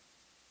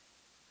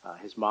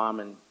 His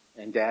mom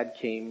and dad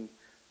came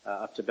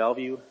up to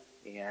Bellevue,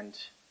 and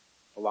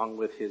along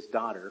with his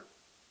daughter,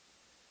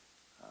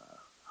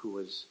 who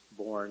was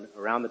born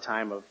around the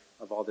time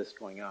of all this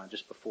going on,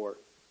 just before.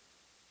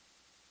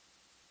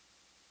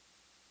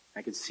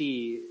 I could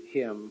see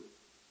him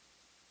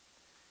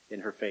in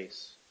her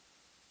face.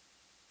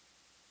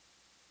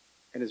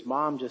 And his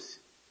mom just,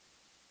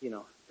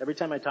 every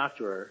time I talk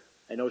to her,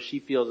 I know she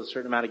feels a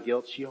certain amount of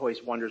guilt. She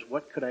always wonders,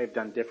 what could I have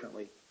done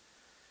differently?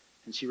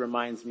 And she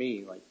reminds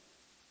me,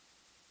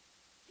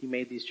 he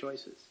made these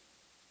choices.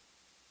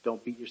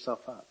 Don't beat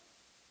yourself up.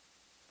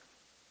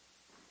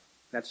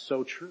 That's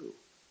so true.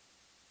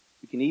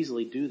 We can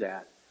easily do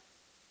that.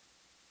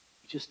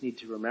 We just need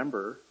to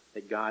remember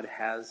that God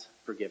has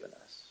forgiven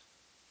us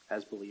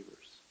as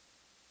believers.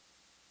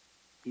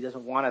 He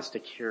doesn't want us to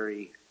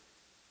carry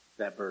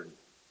that burden.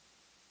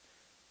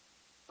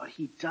 But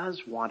he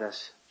does want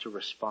us to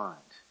respond.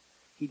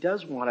 He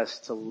does want us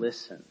to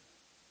listen.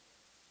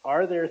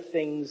 Are there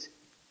things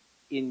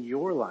in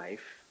your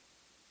life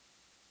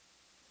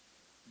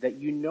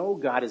that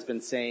God has been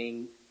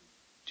saying,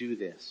 do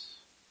this?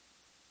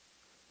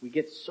 We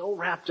get so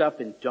wrapped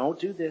up in don't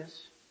do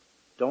this,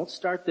 don't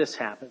start this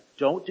habit,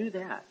 don't do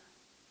that.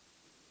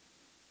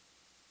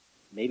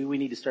 Maybe we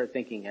need to start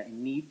thinking, I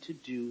need to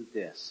do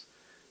this.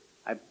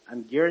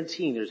 I'm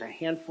guaranteeing there's a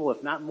handful,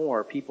 if not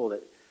more, people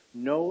that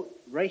know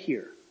right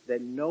here,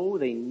 that know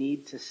they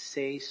need to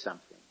say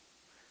something.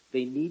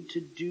 They need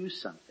to do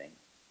something,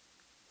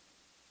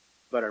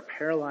 but are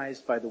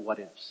paralyzed by the what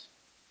ifs,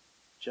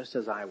 just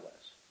as I was.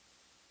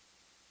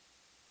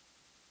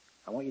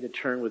 I want you to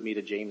turn with me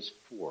to James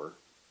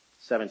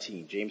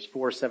 4:17. James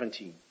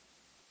 4:17.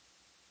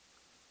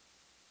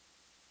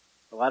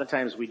 A lot of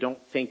times we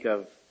don't think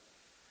of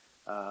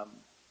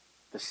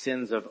the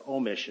sins of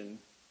omission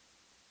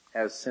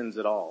as sins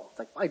at all. It's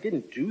like, well, I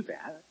didn't do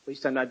that. At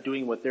least I'm not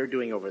doing what they're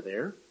doing over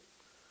there.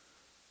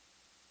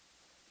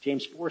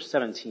 James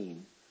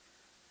 4:17.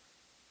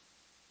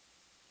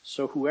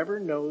 So whoever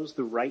knows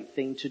the right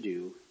thing to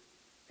do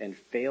and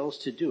fails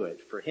to do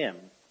it, for him,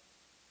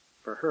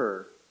 for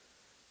her,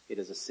 it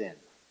is a sin.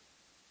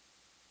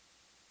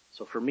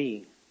 So for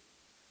me,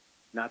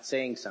 not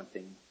saying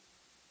something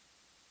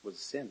was a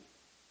sin.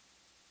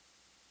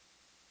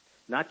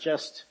 Not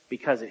just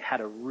because it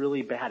had a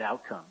really bad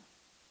outcome,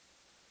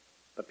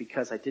 but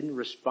because I didn't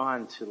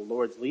respond to the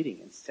Lord's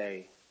leading and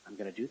say, I'm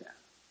going to do that.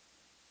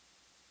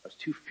 I was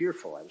too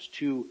fearful. I was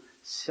too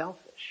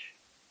selfish.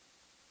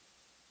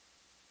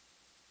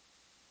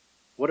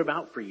 What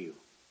about for you?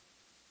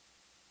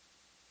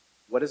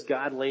 What has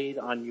God laid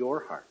on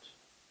your heart?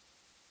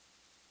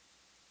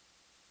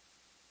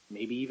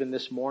 Maybe even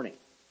this morning.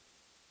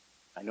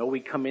 I know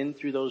we come in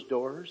through those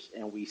doors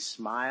and we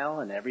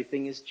smile and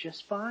everything is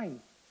just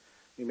fine.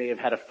 We may have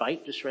had a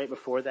fight just right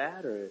before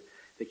that, or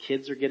The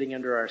kids are getting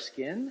under our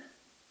skin.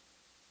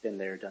 Been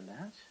there, done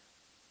that.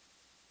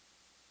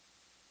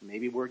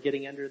 Maybe we're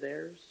getting under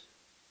theirs.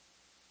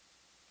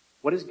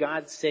 What is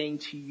God saying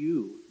to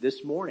you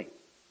this morning?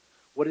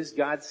 What has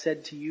God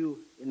said to you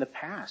in the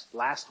past,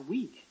 last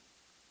week?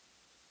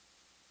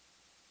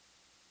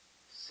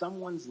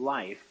 Someone's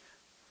life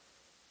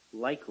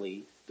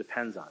likely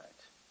depends on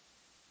it.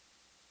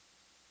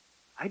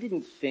 I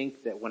didn't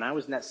think that when I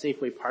was in that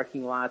Safeway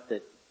parking lot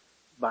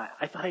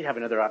I thought I'd have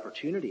another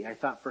opportunity. I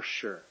thought for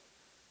sure,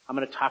 I'm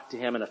going to talk to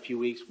him in a few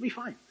weeks. We'll be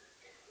fine.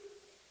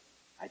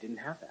 I didn't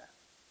have that.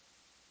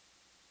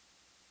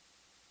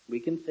 We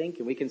can think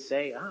and we can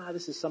say,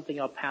 this is something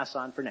I'll pass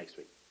on for next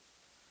week.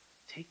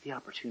 Take the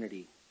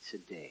opportunity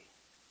today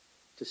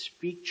to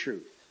speak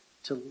truth,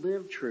 to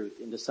live truth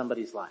into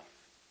somebody's life.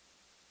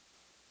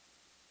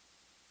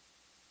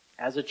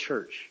 As a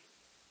church,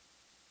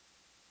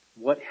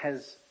 what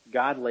has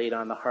God laid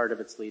on the heart of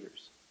its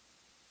leaders?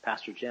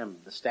 Pastor Jim,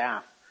 the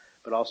staff,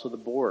 but also the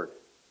board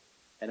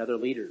and other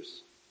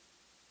leaders.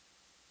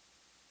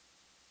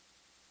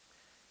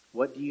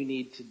 What do you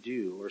need to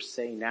do or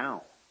say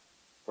now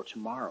or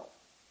tomorrow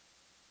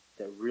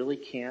that really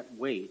can't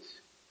wait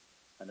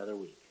another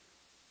week?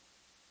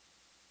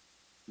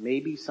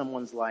 Maybe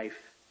someone's life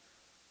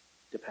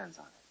depends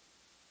on it.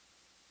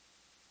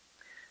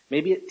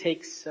 Maybe it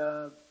takes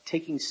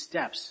taking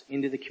steps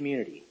into the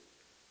community,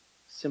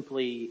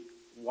 simply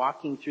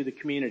walking through the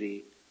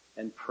community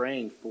and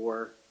praying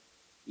for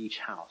each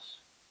house,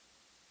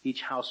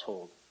 each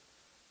household,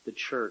 the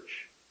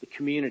church, the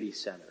community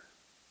center,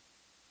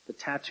 the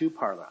tattoo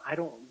parlor,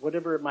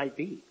 whatever it might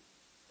be.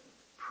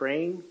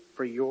 Praying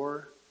for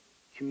your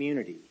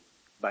community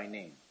by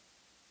name.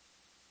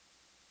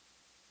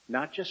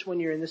 Not just when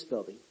you're in this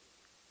building.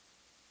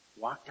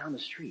 Walk down the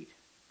street.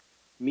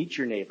 Meet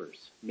your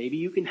neighbors. Maybe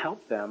you can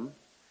help them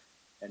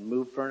and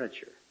move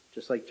furniture,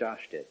 just like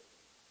Josh did.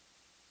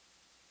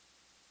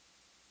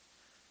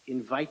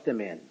 Invite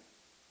them in,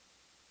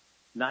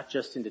 not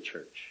just into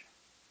church,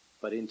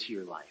 but into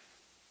your life,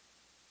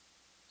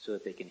 so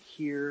that they can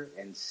hear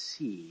and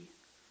see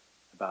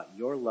about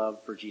your love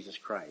for Jesus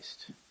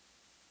Christ,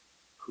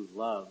 who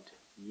loved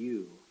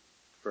you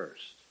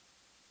first.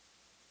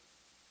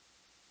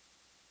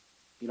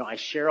 I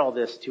share all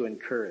this to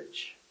encouraging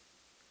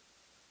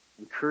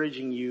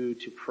you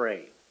to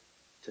pray,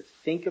 to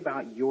think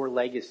about your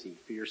legacy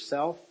for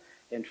yourself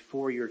and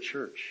for your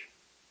church,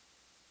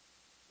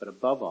 but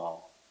above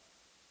all,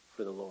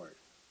 for the Lord.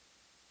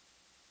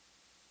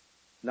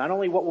 Not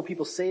only what will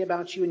people say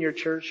about you in your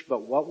church,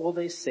 but what will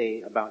they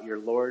say about your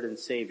Lord and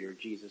Savior,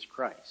 Jesus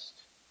Christ?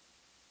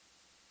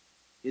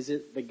 Is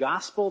it the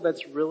gospel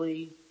that's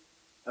really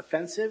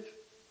offensive?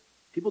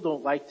 People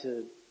don't like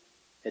to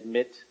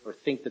admit or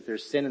think that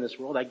there's sin in this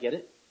world. I get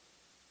it.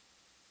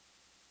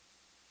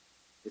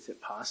 Is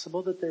it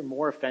possible that they're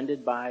more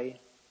offended by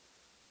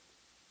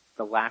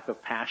the lack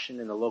of passion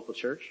in the local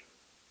church?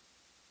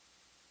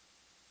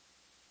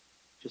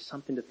 Just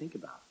something to think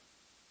about.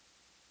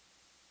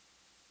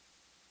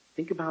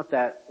 Think about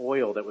that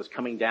oil that was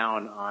coming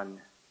down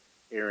on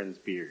Aaron's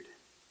beard.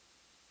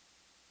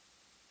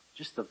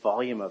 Just the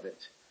volume of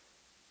it.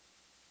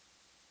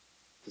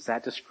 Does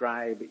that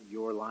describe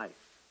your life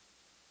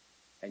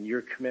and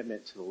your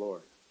commitment to the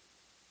Lord?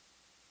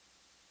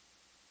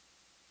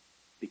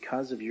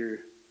 Because of your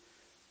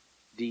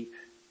deep,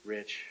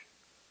 rich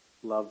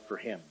love for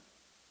Him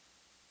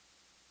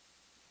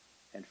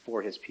and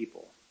for His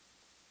people,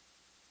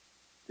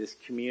 this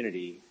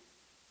community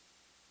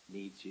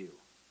needs you.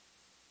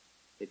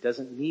 It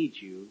doesn't need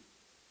you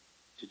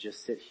to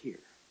just sit here.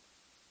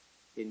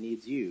 It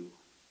needs you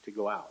to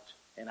go out.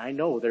 And I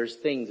know there's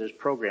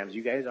programs.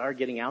 You guys are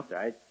getting out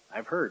there.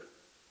 I've heard.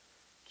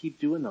 Keep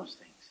doing those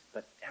things.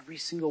 But every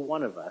single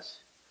one of us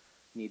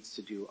needs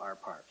to do our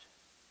part.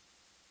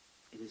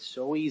 It is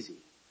so easy.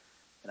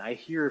 And I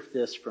hear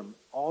this from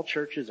all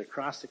churches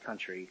across the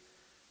country.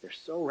 They're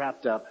so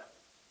wrapped up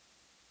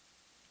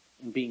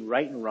in being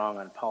right and wrong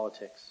on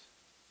politics.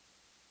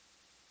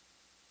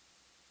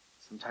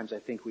 Sometimes I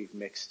think we've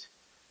mixed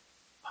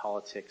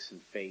politics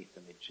and faith,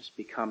 and they've just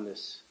become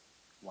this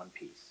one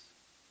piece.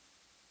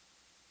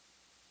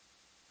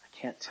 I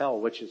can't tell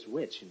which is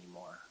which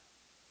anymore.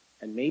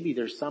 And maybe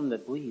there's some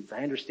that bleeds.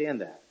 I understand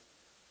that.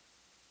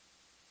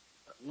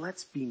 But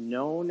let's be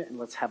known and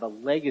let's have a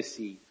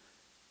legacy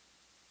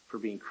for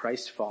being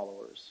Christ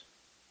followers,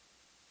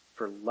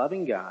 for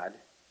loving God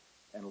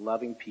and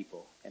loving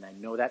people. And I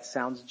know that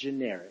sounds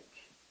generic.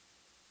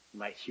 You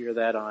might hear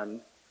that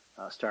on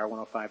Star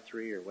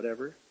 105.3 or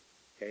whatever,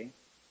 okay?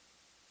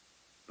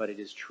 But it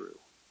is true.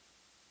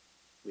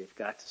 We've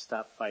got to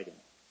stop fighting.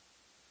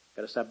 We've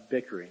got to stop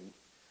bickering.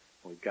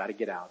 And we've got to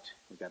get out.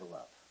 We've got to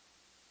love.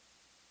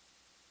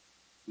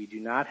 We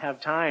do not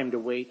have time to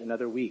wait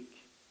another week.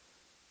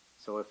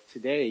 So if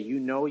today you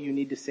know you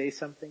need to say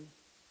something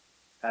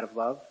out of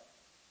love,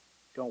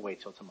 don't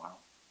wait till tomorrow.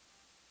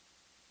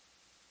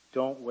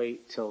 Don't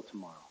wait till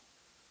tomorrow.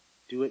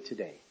 Do it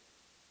today.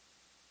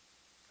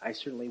 I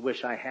certainly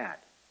wish I had.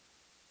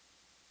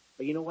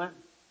 But you know what?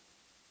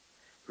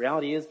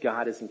 reality is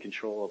God is in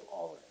control of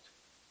all of it.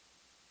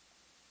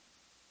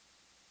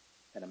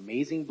 And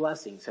amazing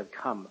blessings have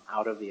come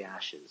out of the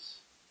ashes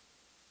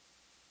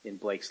in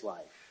Blake's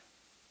life.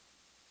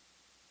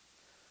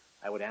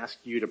 I would ask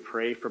you to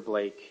pray for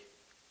Blake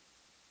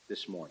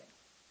this morning.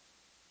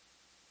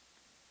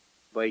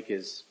 Blake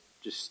is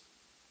just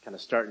kind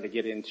of starting to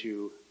get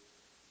into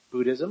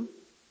Buddhism.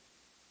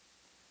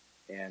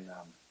 And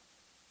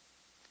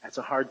that's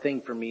a hard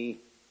thing for me.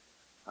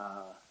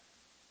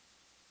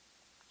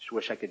 Just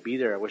wish I could be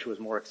there. I wish it was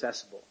more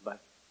accessible. But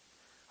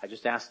I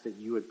just ask that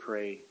you would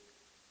pray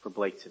for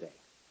Blake today.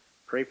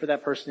 Pray for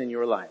that person in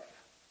your life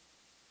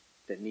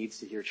that needs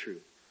to hear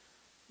truth.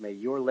 May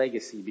your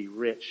legacy be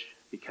rich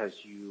because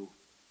you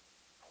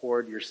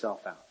poured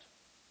yourself out.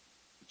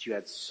 That you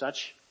had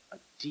such a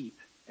deep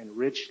and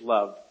rich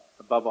love,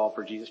 above all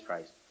for Jesus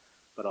Christ,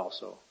 but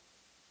also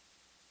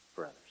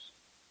for others.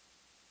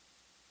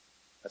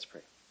 Let's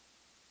pray.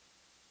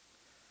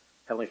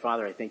 Heavenly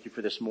Father, I thank you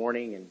for this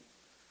morning, and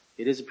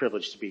it is a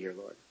privilege to be here,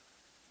 Lord.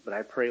 But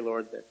I pray,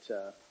 Lord,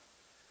 that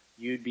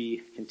you'd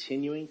be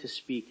continuing to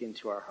speak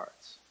into our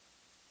hearts.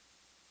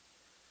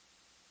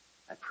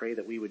 I pray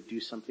that we would do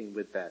something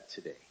with that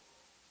today.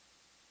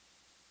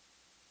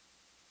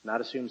 Not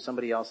assume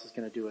somebody else is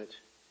going to do it.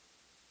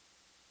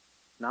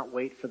 Not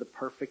wait for the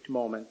perfect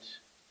moment,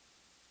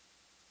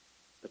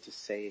 but to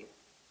say,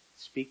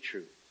 speak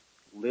truth,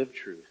 live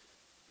truth,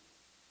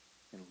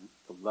 in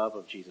the love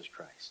of Jesus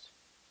Christ.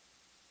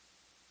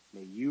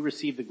 May you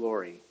receive the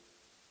glory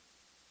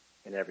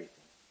in everything.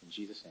 In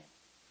Jesus' name.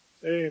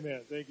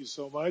 Amen. Thank you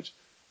so much.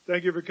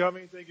 Thank you for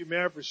coming. Thank you,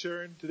 Matt, for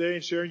sharing today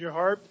and sharing your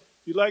heart. If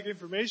you'd like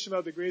information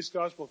about the Grace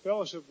Gospel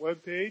Fellowship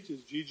webpage,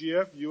 it's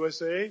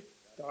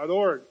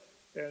ggfusa.org.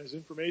 And there's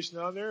information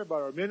on there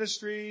about our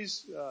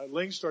ministries,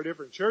 links to our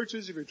different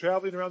churches. If you're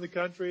traveling around the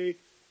country,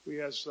 we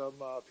have some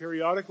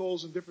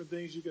periodicals and different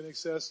things you can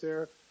access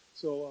there.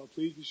 So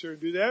please be sure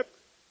to do that.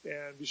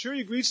 And be sure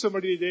you greet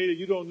somebody today that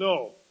you don't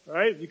know. All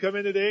right? If you come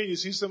in today and you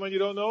see someone you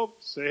don't know,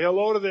 say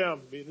hello to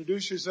them.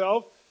 Introduce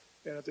yourself.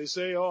 And if they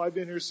say, oh, I've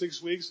been here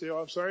 6 weeks, say, oh,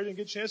 I'm sorry I didn't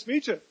get a chance to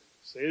meet you.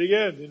 Say it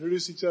again.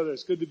 Introduce each other.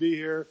 It's good to be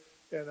here.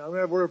 And I'm going to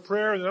have a word of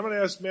prayer, and then I'm going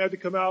to ask Matt to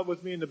come out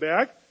with me in the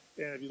back.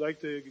 And if you'd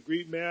like to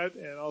greet Matt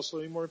and also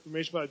any more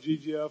information about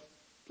GGF,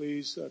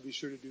 please be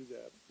sure to do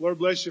that. Lord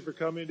bless you for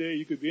coming today.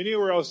 You could be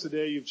anywhere else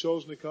today. You've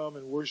chosen to come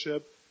and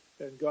worship.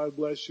 And God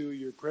bless you.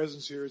 Your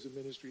presence here is a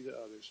ministry to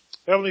others.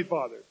 Heavenly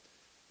Father,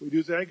 we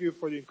do thank you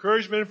for the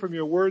encouragement from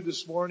your word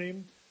this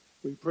morning.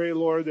 We pray,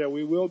 Lord, that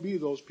we will be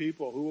those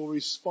people who will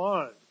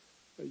respond.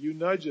 You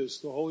nudge us,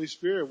 the Holy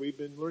Spirit. We've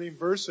been learning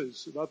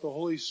verses about the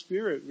Holy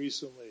Spirit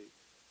recently.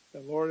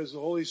 And Lord, as the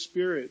Holy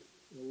Spirit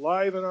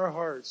alive in our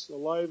hearts,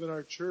 alive in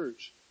our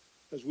church,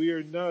 as we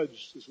are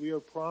nudged, as we are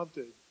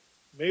prompted,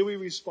 may we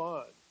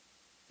respond.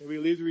 May we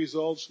leave the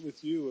results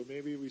with you, and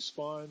may we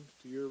respond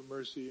to your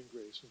mercy and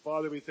grace. And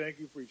Father, we thank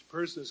you for each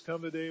person that's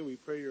come today. We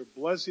pray your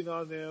blessing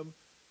on them.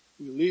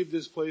 We leave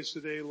this place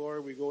today,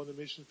 Lord. We go in the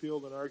mission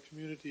field in our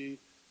community.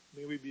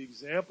 May we be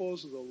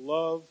examples of the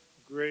love,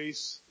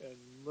 grace, and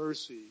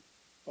mercy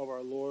of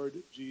our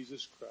Lord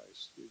Jesus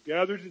Christ. We've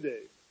gathered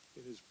today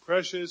in his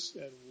precious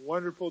and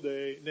wonderful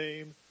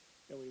name,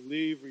 and we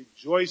leave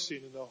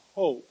rejoicing in the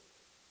hope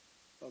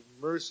of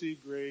mercy,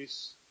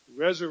 grace,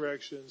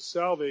 resurrection,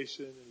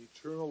 salvation, and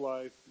eternal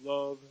life,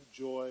 love,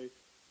 joy,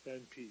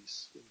 and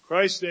peace. In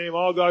Christ's name,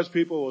 all God's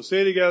people will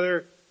say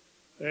together,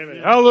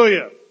 Amen.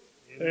 Hallelujah.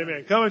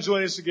 Amen. Come and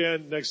join us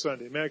again next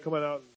Sunday. Man, come on out.